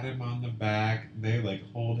pat him on the back. They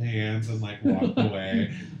hold hands and walk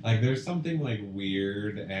away. There's something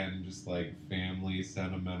weird and just family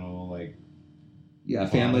sentimental.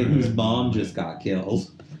 Family whose mom just got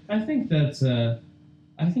killed. I think that's a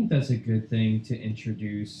good thing to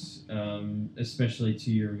introduce, especially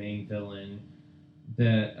to your main villain.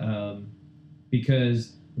 That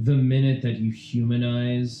because the minute that you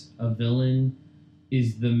humanize a villain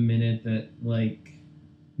is the minute that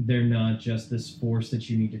they're not just this force that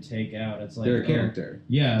you need to take out. It's they're a character.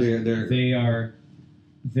 Yeah, they are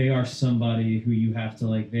somebody who you have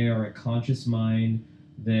to they are a conscious mind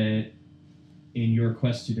that in your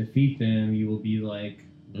quest to defeat them, you will be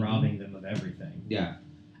robbing them of everything. Yeah,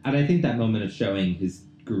 and I think that moment of showing his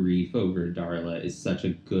grief over Darla is such a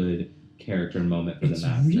good character moment for the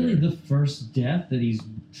Master. It's really the first death that he's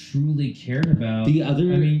truly cared about.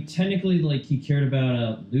 Technically, he cared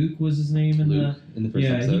about Luke was his name in the first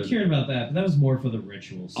episode. He cared about that, but that was more for the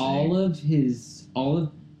rituals. All of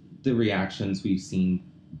the reactions we've seen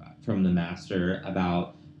from the Master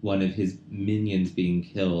about one of his minions being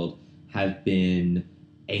killed have been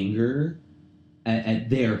anger at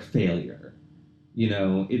their failure.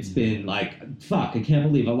 It's been fuck, I can't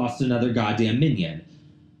believe I lost another goddamn minion.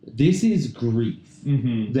 This is grief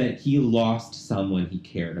that he lost someone he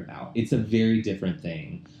cared about. It's a very different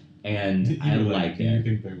thing, and I like it. it. Do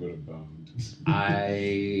you think they would have boned?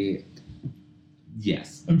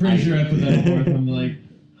 Yes. I'm pretty sure I put that forth. I'm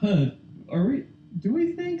do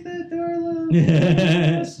we think that Darla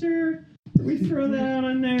Master? Do we throw that out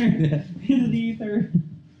in there into the ether?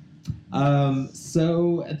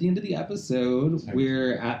 So at the end of the episode,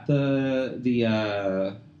 we're at the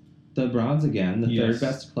the Bronze again, the Yes. third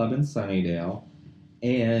best club in Sunnydale,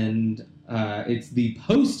 and it's the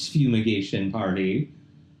post-fumigation party,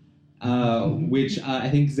 which I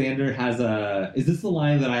think Xander has a. Is this the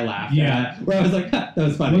line that I laughed Yeah. at? Where I was like, that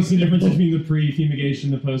was funny. What's the difference between the pre-fumigation,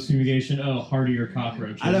 the post-fumigation? Oh, hardier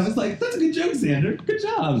cockroaches. And I was like, that's a good joke, Xander. Good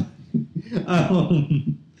job.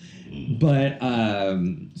 But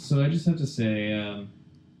So I just have to say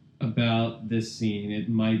about this scene, it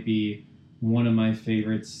might be one of my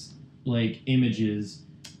favorites, like images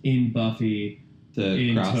in Buffy the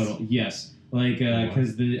in cross. total. Yes, like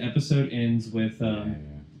because the episode ends with Buffy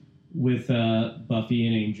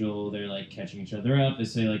and Angel. They're like catching each other up. They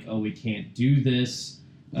say like, "Oh, we can't do this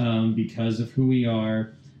because of who we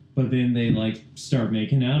are," but then they like start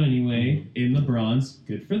making out anyway in the Bronze.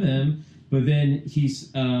 Good for them. But then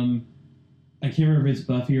he's I can't remember if it's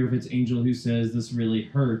Buffy or if it's Angel who says this really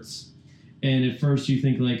hurts. And at first you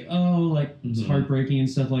think like, oh, like it's heartbreaking and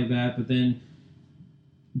stuff like that. But then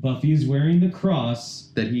Buffy is wearing the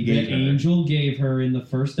cross That he gave that her. Angel gave her in the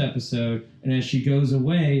first episode. And as she goes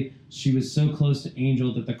away, she was so close to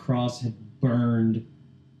Angel that the cross had burned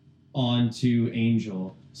onto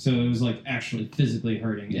Angel. So it was like actually physically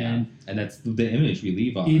hurting. Yeah. And that's the image we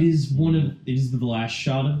leave on. It is the last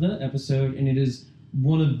shot of the episode, and it is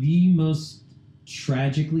one of the most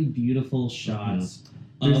tragically beautiful shots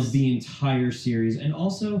There's- of the entire series, and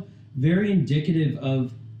also very indicative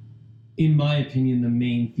of, in my opinion, the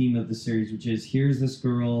main theme of the series, which is here's this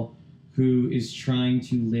girl who is trying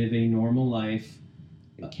to live a normal life,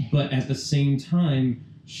 but at the same time,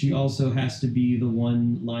 she also has to be the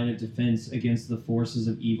one line of defense against the forces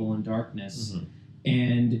of evil and darkness. Mhm.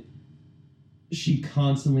 And she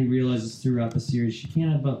constantly realizes throughout the series she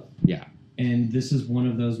can't have both. Yeah. And this is one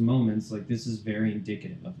of those moments, like this is very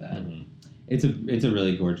indicative of that. Mhm. It's a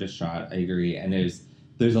really gorgeous shot. I agree, and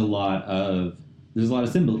there's a lot of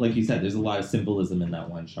symbol, like you said. There's a lot of symbolism in that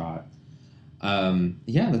one shot.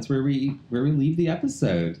 Yeah, that's where we leave the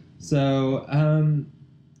episode. So,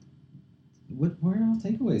 what are our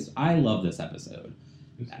takeaways? I love this episode.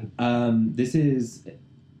 This is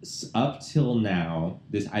up till now.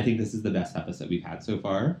 I think this is the best episode we've had so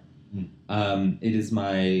far. It is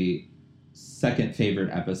my second favorite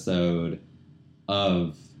episode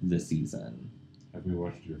of the season. Have we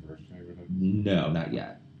watched your first favorite episode? No, not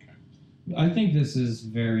yet. I think this is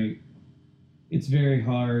it's very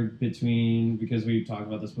hard because we've talked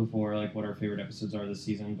about this before, like what our favorite episodes are this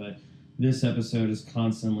season, but this episode is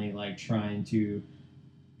constantly like trying to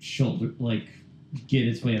get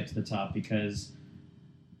its way up to the top because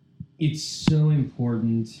it's so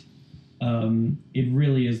important. It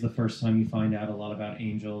really is the first time you find out a lot about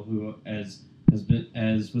Angel, who, as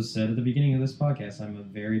was said at the beginning of this podcast, I'm a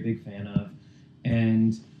very big fan of,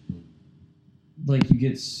 and like you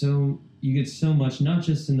get so much, not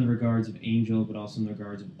just in the regards of Angel, but also in the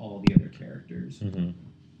regards of all the other characters. Mm-hmm.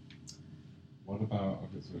 What about,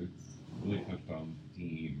 okay, so it's really touched on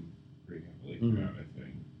theme pretty heavily throughout, I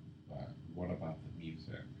think, but what about the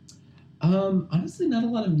music? Honestly, not a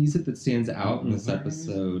lot of music that stands out in this Was there any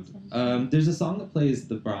episode. music in this episode? There's a song that plays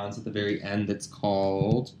the Bronze at the very end that's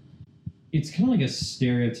called... It's kind of like a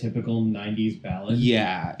stereotypical 90s ballad.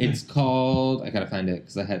 Yeah, it's called... I gotta find it,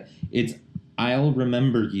 because it's I'll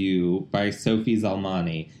Remember You by Sophie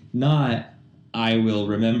Zalmani, not I Will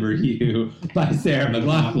Remember You by Sarah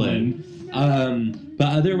McLachlan. But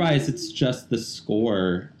otherwise, it's just the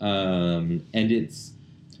score, and it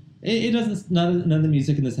doesn't. None of the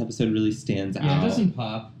music in this episode really stands out. Yeah, it doesn't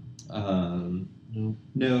pop.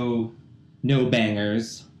 No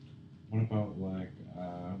bangers. What about, like,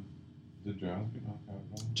 did Giles get knocked out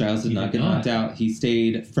at all? Giles did He not did get not. knocked out. He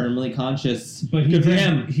stayed firmly conscious. But Good for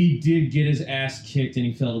him. He did get his ass kicked and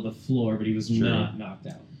he fell to the floor, but he was Sure. not knocked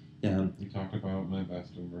out. Yeah. We talked about my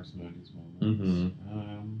best and worst 90s moments.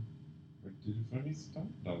 Mm-hmm. Did you find any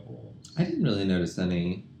stunt doubles? I didn't really notice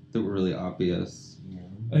any that were really obvious. Yeah.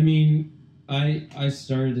 I mean, I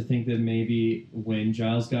started to think that maybe when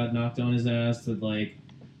Giles got knocked on his ass,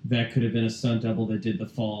 that could have been a stunt double that did the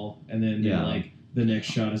fall, and then Yeah. the next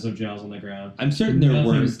shot is of Giles on the ground. I'm certain there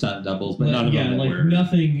were Nothing- stunt doubles, but none of them were.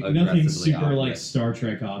 nothing aggressively super like obvious. Star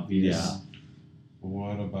Trek obvious. Yeah.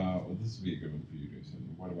 What about, well, this would be a good one for you, Jason.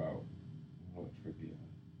 What about trivia?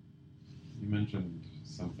 You mentioned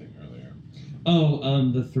something earlier.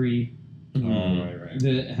 Oh, the three. Mhm. Oh, right.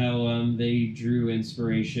 How they drew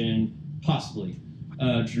inspiration, possibly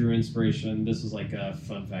drew inspiration. This is like a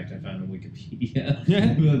fun fact I found on Wikipedia.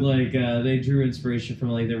 But they drew inspiration from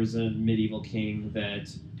there was a medieval king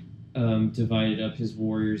that divided up his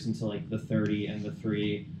warriors into the 30 and the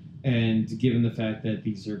 3. And given the fact that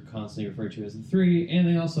these are constantly referred to as the 3, and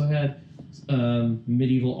they also had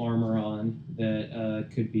medieval armor on that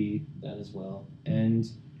could be that as well. And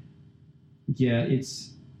yeah,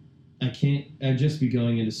 I'd just be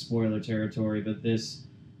going into spoiler territory, but this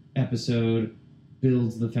episode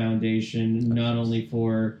builds the foundation not only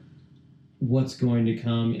for what's going to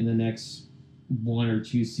come in the next 1 or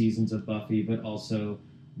 2 seasons of Buffy, but also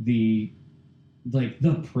the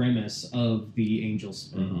premise of the Angel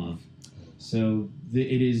spinoff. So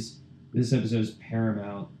this episode is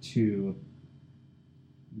paramount to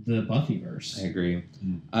the Buffyverse. I agree.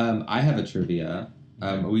 I have a trivia.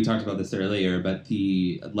 We talked about this earlier, but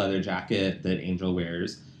the leather jacket that Angel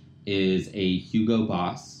wears is a Hugo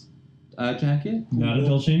Boss jacket. Not a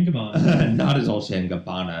Dolce & Gabbana. Not a Dolce &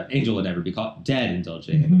 Gabbana. Angel would never be caught dead in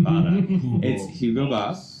Dolce & Gabbana. It's Hugo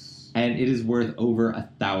Boss, and it is worth over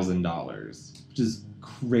 $1,000, which is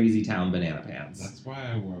crazy town banana pants. That's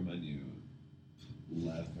why I wore my new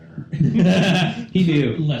leather. He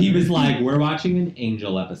knew. Leather. He was like, we're watching an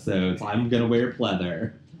Angel episode, so I'm going to wear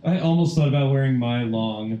pleather. I almost thought about wearing my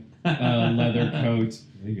long leather coat,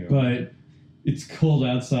 There you go. but it's cold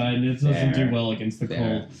outside and it doesn't Fair. do well against the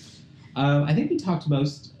Fair. cold. I think we talked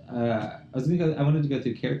most. I wanted to go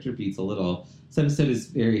through character beats a little. This episode is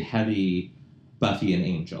very heavy Buffy and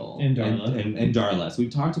Angel And Darla. and Darla. So we've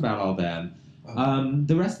talked about all them.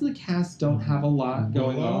 The rest of the cast don't have a lot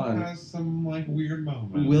going Willow on. has some like weird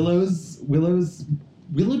moments.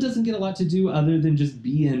 Willow doesn't get a lot to do other than just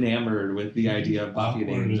be enamored with the idea of Buffy and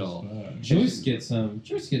Awkward as Angel. fuck. Joyce gets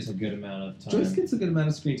a good amount of time. Joyce gets a good amount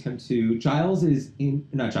of screen time too. Giles is in.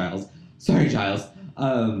 Not Giles. Sorry, Giles.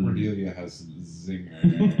 Cordelia has some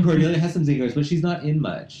zinger. Cordelia has some zingers, but she's not in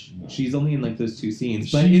much. No. She's only in like those 2 scenes.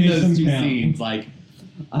 She But in makes those them 2 count. scenes, like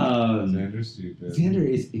Xander's stupid. Xander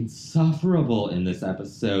is insufferable in this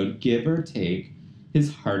episode, give or take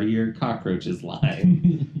his heartier cockroaches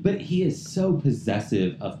line. But he is so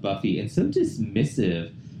possessive of Buffy and so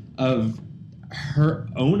dismissive of her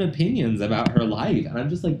own opinions about her life. And I'm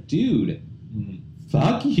just like, dude,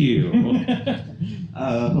 fuck you.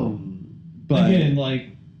 But Again,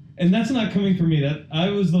 and that's not coming from me. That I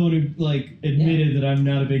was the one who admitted that I'm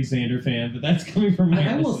not a big Xander fan, but that's coming from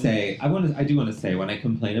I will Harrison. say, I do want to say, when I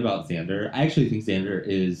complain about Xander, I actually think Xander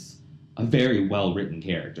is a very well written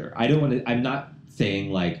character. I'm not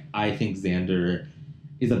saying I think Xander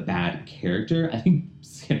is a bad character. I think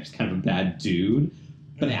Xander's kind of a bad dude,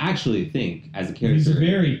 but I actually think as a character, He's a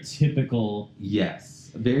very typical.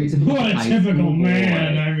 yes, very typical. What a high typical school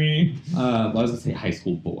man! boy. I mean, I was gonna say high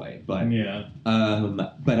school boy, but yeah.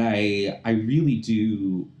 but I really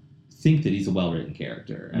do think that he's a well-written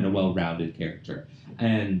character and a well-rounded character,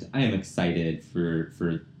 and I am excited for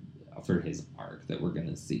his arc that we're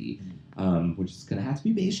gonna see. We're just gonna have to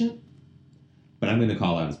be patient, but I'm gonna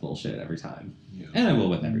call out his bullshit every time, Yeah. and I will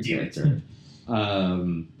with every Do it. character.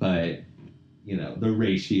 But the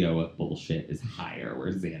ratio of bullshit is higher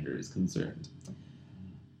where Xander is concerned.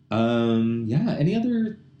 Yeah. Any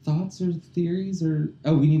other thoughts or theories or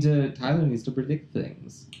Tyler needs to predict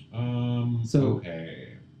things. So- okay.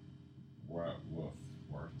 Where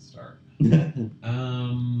to start?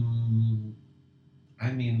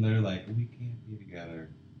 I mean, they're like, we can't be together.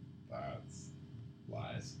 That's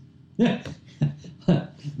lies.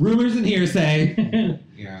 Rumors and hearsay.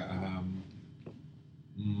 Yeah.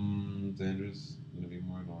 Xander's gonna be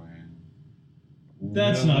more annoying.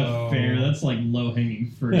 That's not fair. That's low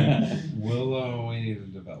hanging fruit. Willow. We need to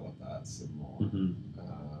develop that some more. Mhm.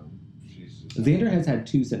 She's just Xander has had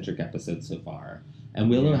 2 centric episodes so far, and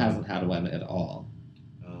Willow hasn't had one at all.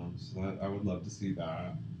 So I would love to see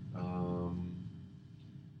that.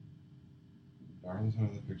 Darla's out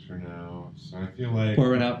of the picture now, so I feel like Pour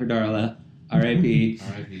one out for Darla. R.I.P.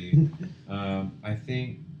 R.I.P. I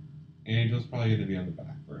think Angel's probably going to be on the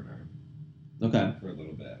back burner Okay. for a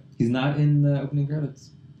little bit. He's not in the opening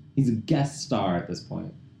credits. He's a guest star at this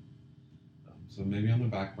point. So maybe on the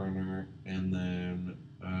back burner, and then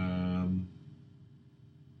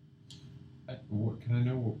can I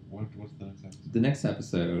know what's the next episode? The next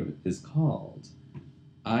episode is called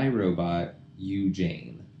I, Robot, You,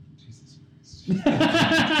 Jane. Jesus Christ.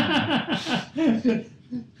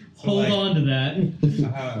 Hold on to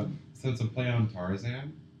that. So it's a play on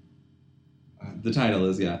Tarzan. The title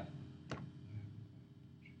is, yeah.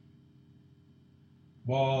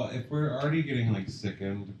 Well, if we're already getting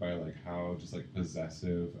sickened by how just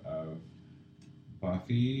possessive of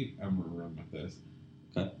Buffy, I'm gonna run with this.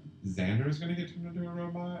 Okay. Xander's gonna get turned into a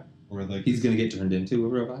robot, or He's going to get turned into a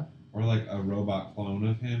robot? or a robot clone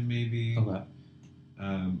of him, maybe. Okay.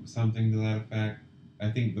 Something to that effect. I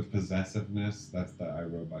think the possessiveness, that's the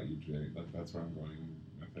iRobot UJ. That's where I'm going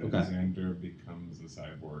with it. Okay. Xander becomes a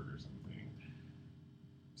cyborg or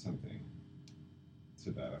something.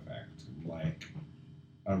 to that effect, like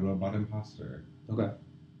a robot imposter. Okay.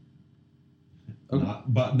 Okay.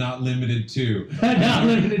 Not limited to. Not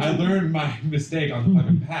limited to. I learned my mistake on the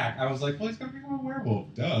fucking pack. I was like, well, he's gonna become a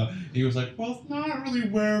werewolf, duh. He was like, well, it's not really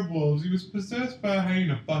werewolves. He was possessed by a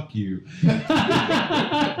hyena. Fuck you.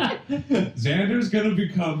 Xander's gonna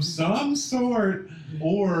become some sort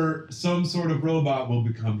of robot will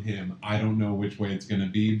become him. I don't know which way it's gonna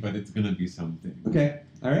be, but it's gonna be something. Okay.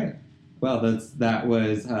 All right. Well, that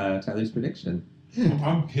was Tyler's prediction.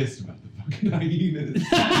 I'm pissed about the fucking hyenas.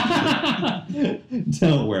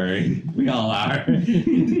 Don't worry, we all are.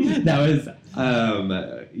 That was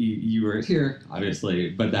you were here, obviously,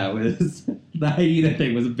 but that was the hyena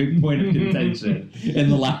thing was a big point of contention in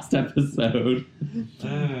the last episode.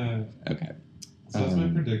 Okay. So that's my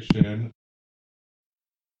prediction.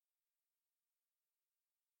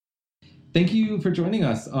 Thank you for joining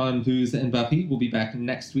us on Booze and Buffy. We'll be back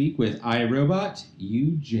next week with I, Robot,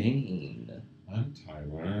 You, Jane. I'm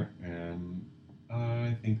Tyler, and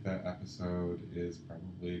I think that episode is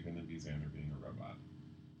probably going to be Xander being a robot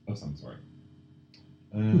of some sort.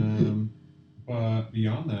 But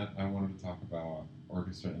beyond that, I wanted to talk about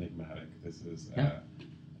Orchestra Enigmatic. This is a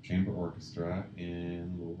chamber orchestra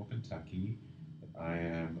in Louisville, Kentucky that I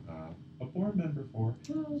am a board member for.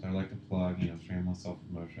 So I like to plug, shameless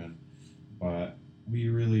self-promotion. But we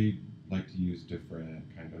really like to use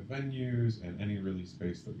different kind of venues and any really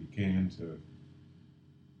space that we can to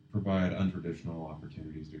provide untraditional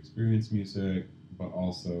opportunities to experience music, but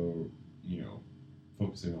also,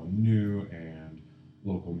 focusing on new and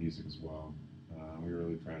local music as well. We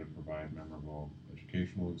really try to provide memorable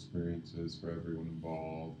educational experiences for everyone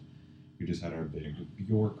involved. We just had our big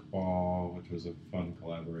Bjork Ball, which was a fun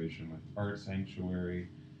collaboration with Art Sanctuary.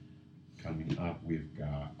 Coming up, we've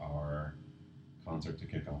got our concert to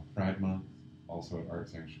kick off Pride Month, also at Art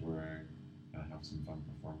Sanctuary. And I have some fun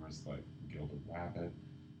performers like Gilda Wabbit.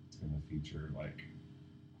 It's going to feature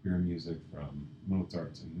queer music from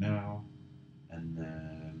Mozart to now. And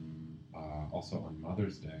then also on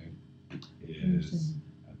Mother's Day is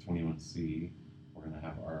at 21C. We're going to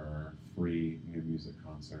have our free new music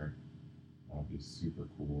concert. That'll be super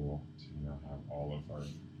cool to have all of our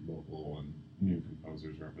local and new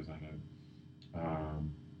composers represented.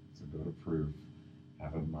 So go to Proof,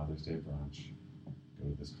 have a Mother's Day brunch, go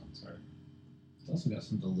to this concert. It's also got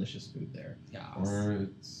some delicious food there. Yes. Or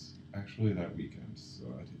it's actually that weekend,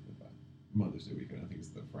 so I take that back. Mother's Day weekend, I think it's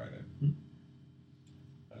the Friday.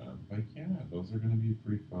 But yeah, those are going to be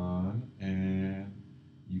pretty fun, and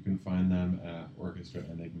you can find them at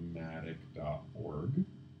orchestraenigmatic.org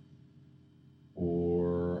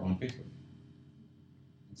or on Facebook.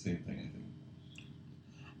 Same thing, I think.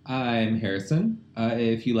 I'm Harrison.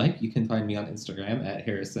 If you like, you can find me on Instagram at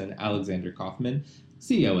Harrison Alexander Kaufman,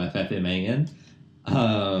 Coffman.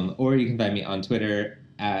 Or you can find me on Twitter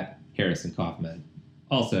at Harrison Kaufman,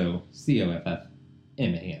 also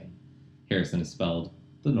Coffman. Harrison is spelled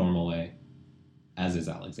the normal way, as is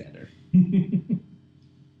Alexander.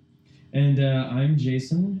 And I'm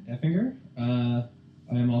Jason Effinger. I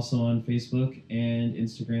am also on Facebook and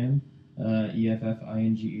Instagram,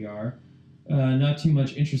 EFFINGER. Not too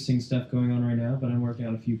much interesting stuff going on right now, but I'm working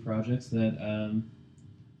on a few projects that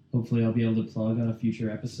hopefully I'll be able to plug on a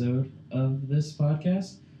future episode of this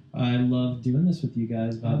podcast. I love doing this with you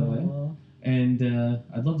guys, by the way. And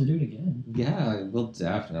I'd love to do it again. Yeah, we'll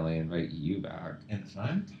definitely invite you back. And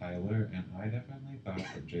I'm Tyler, and I definitely thought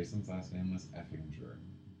that Jason's last name was Effinger.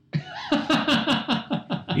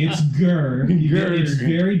 It's Gur. Gur. It's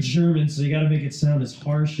very German, so you got to make it sound as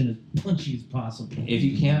harsh and as punchy as possible. If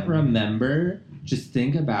you can't remember, just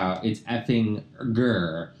think about it's effing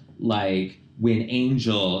Gur, like when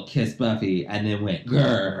Angel kissed Buffy and then went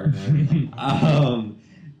Gur.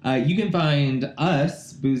 You can find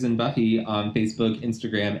us, Booze and Buffy, on Facebook,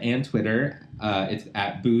 Instagram, and Twitter. It's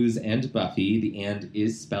at Booze and Buffy. The "and"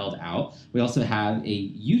 is spelled out. We also have a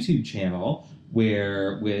YouTube channel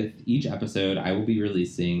where with each episode I will be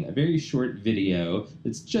releasing a very short video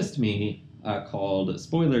that's just me called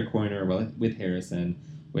Spoiler Corner with Harrison,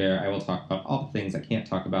 where I will talk about all the things I can't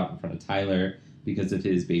talk about in front of Tyler because of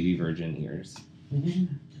his baby virgin ears. You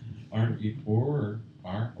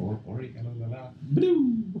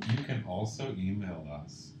can also email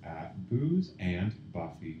us at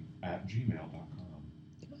boozeandbuffy@gmail.com.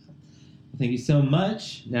 Thank you so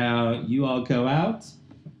much. Now you all go out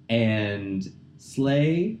and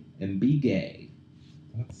slay and be gay.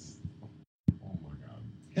 That's... Oh my god.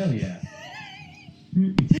 Hell yeah.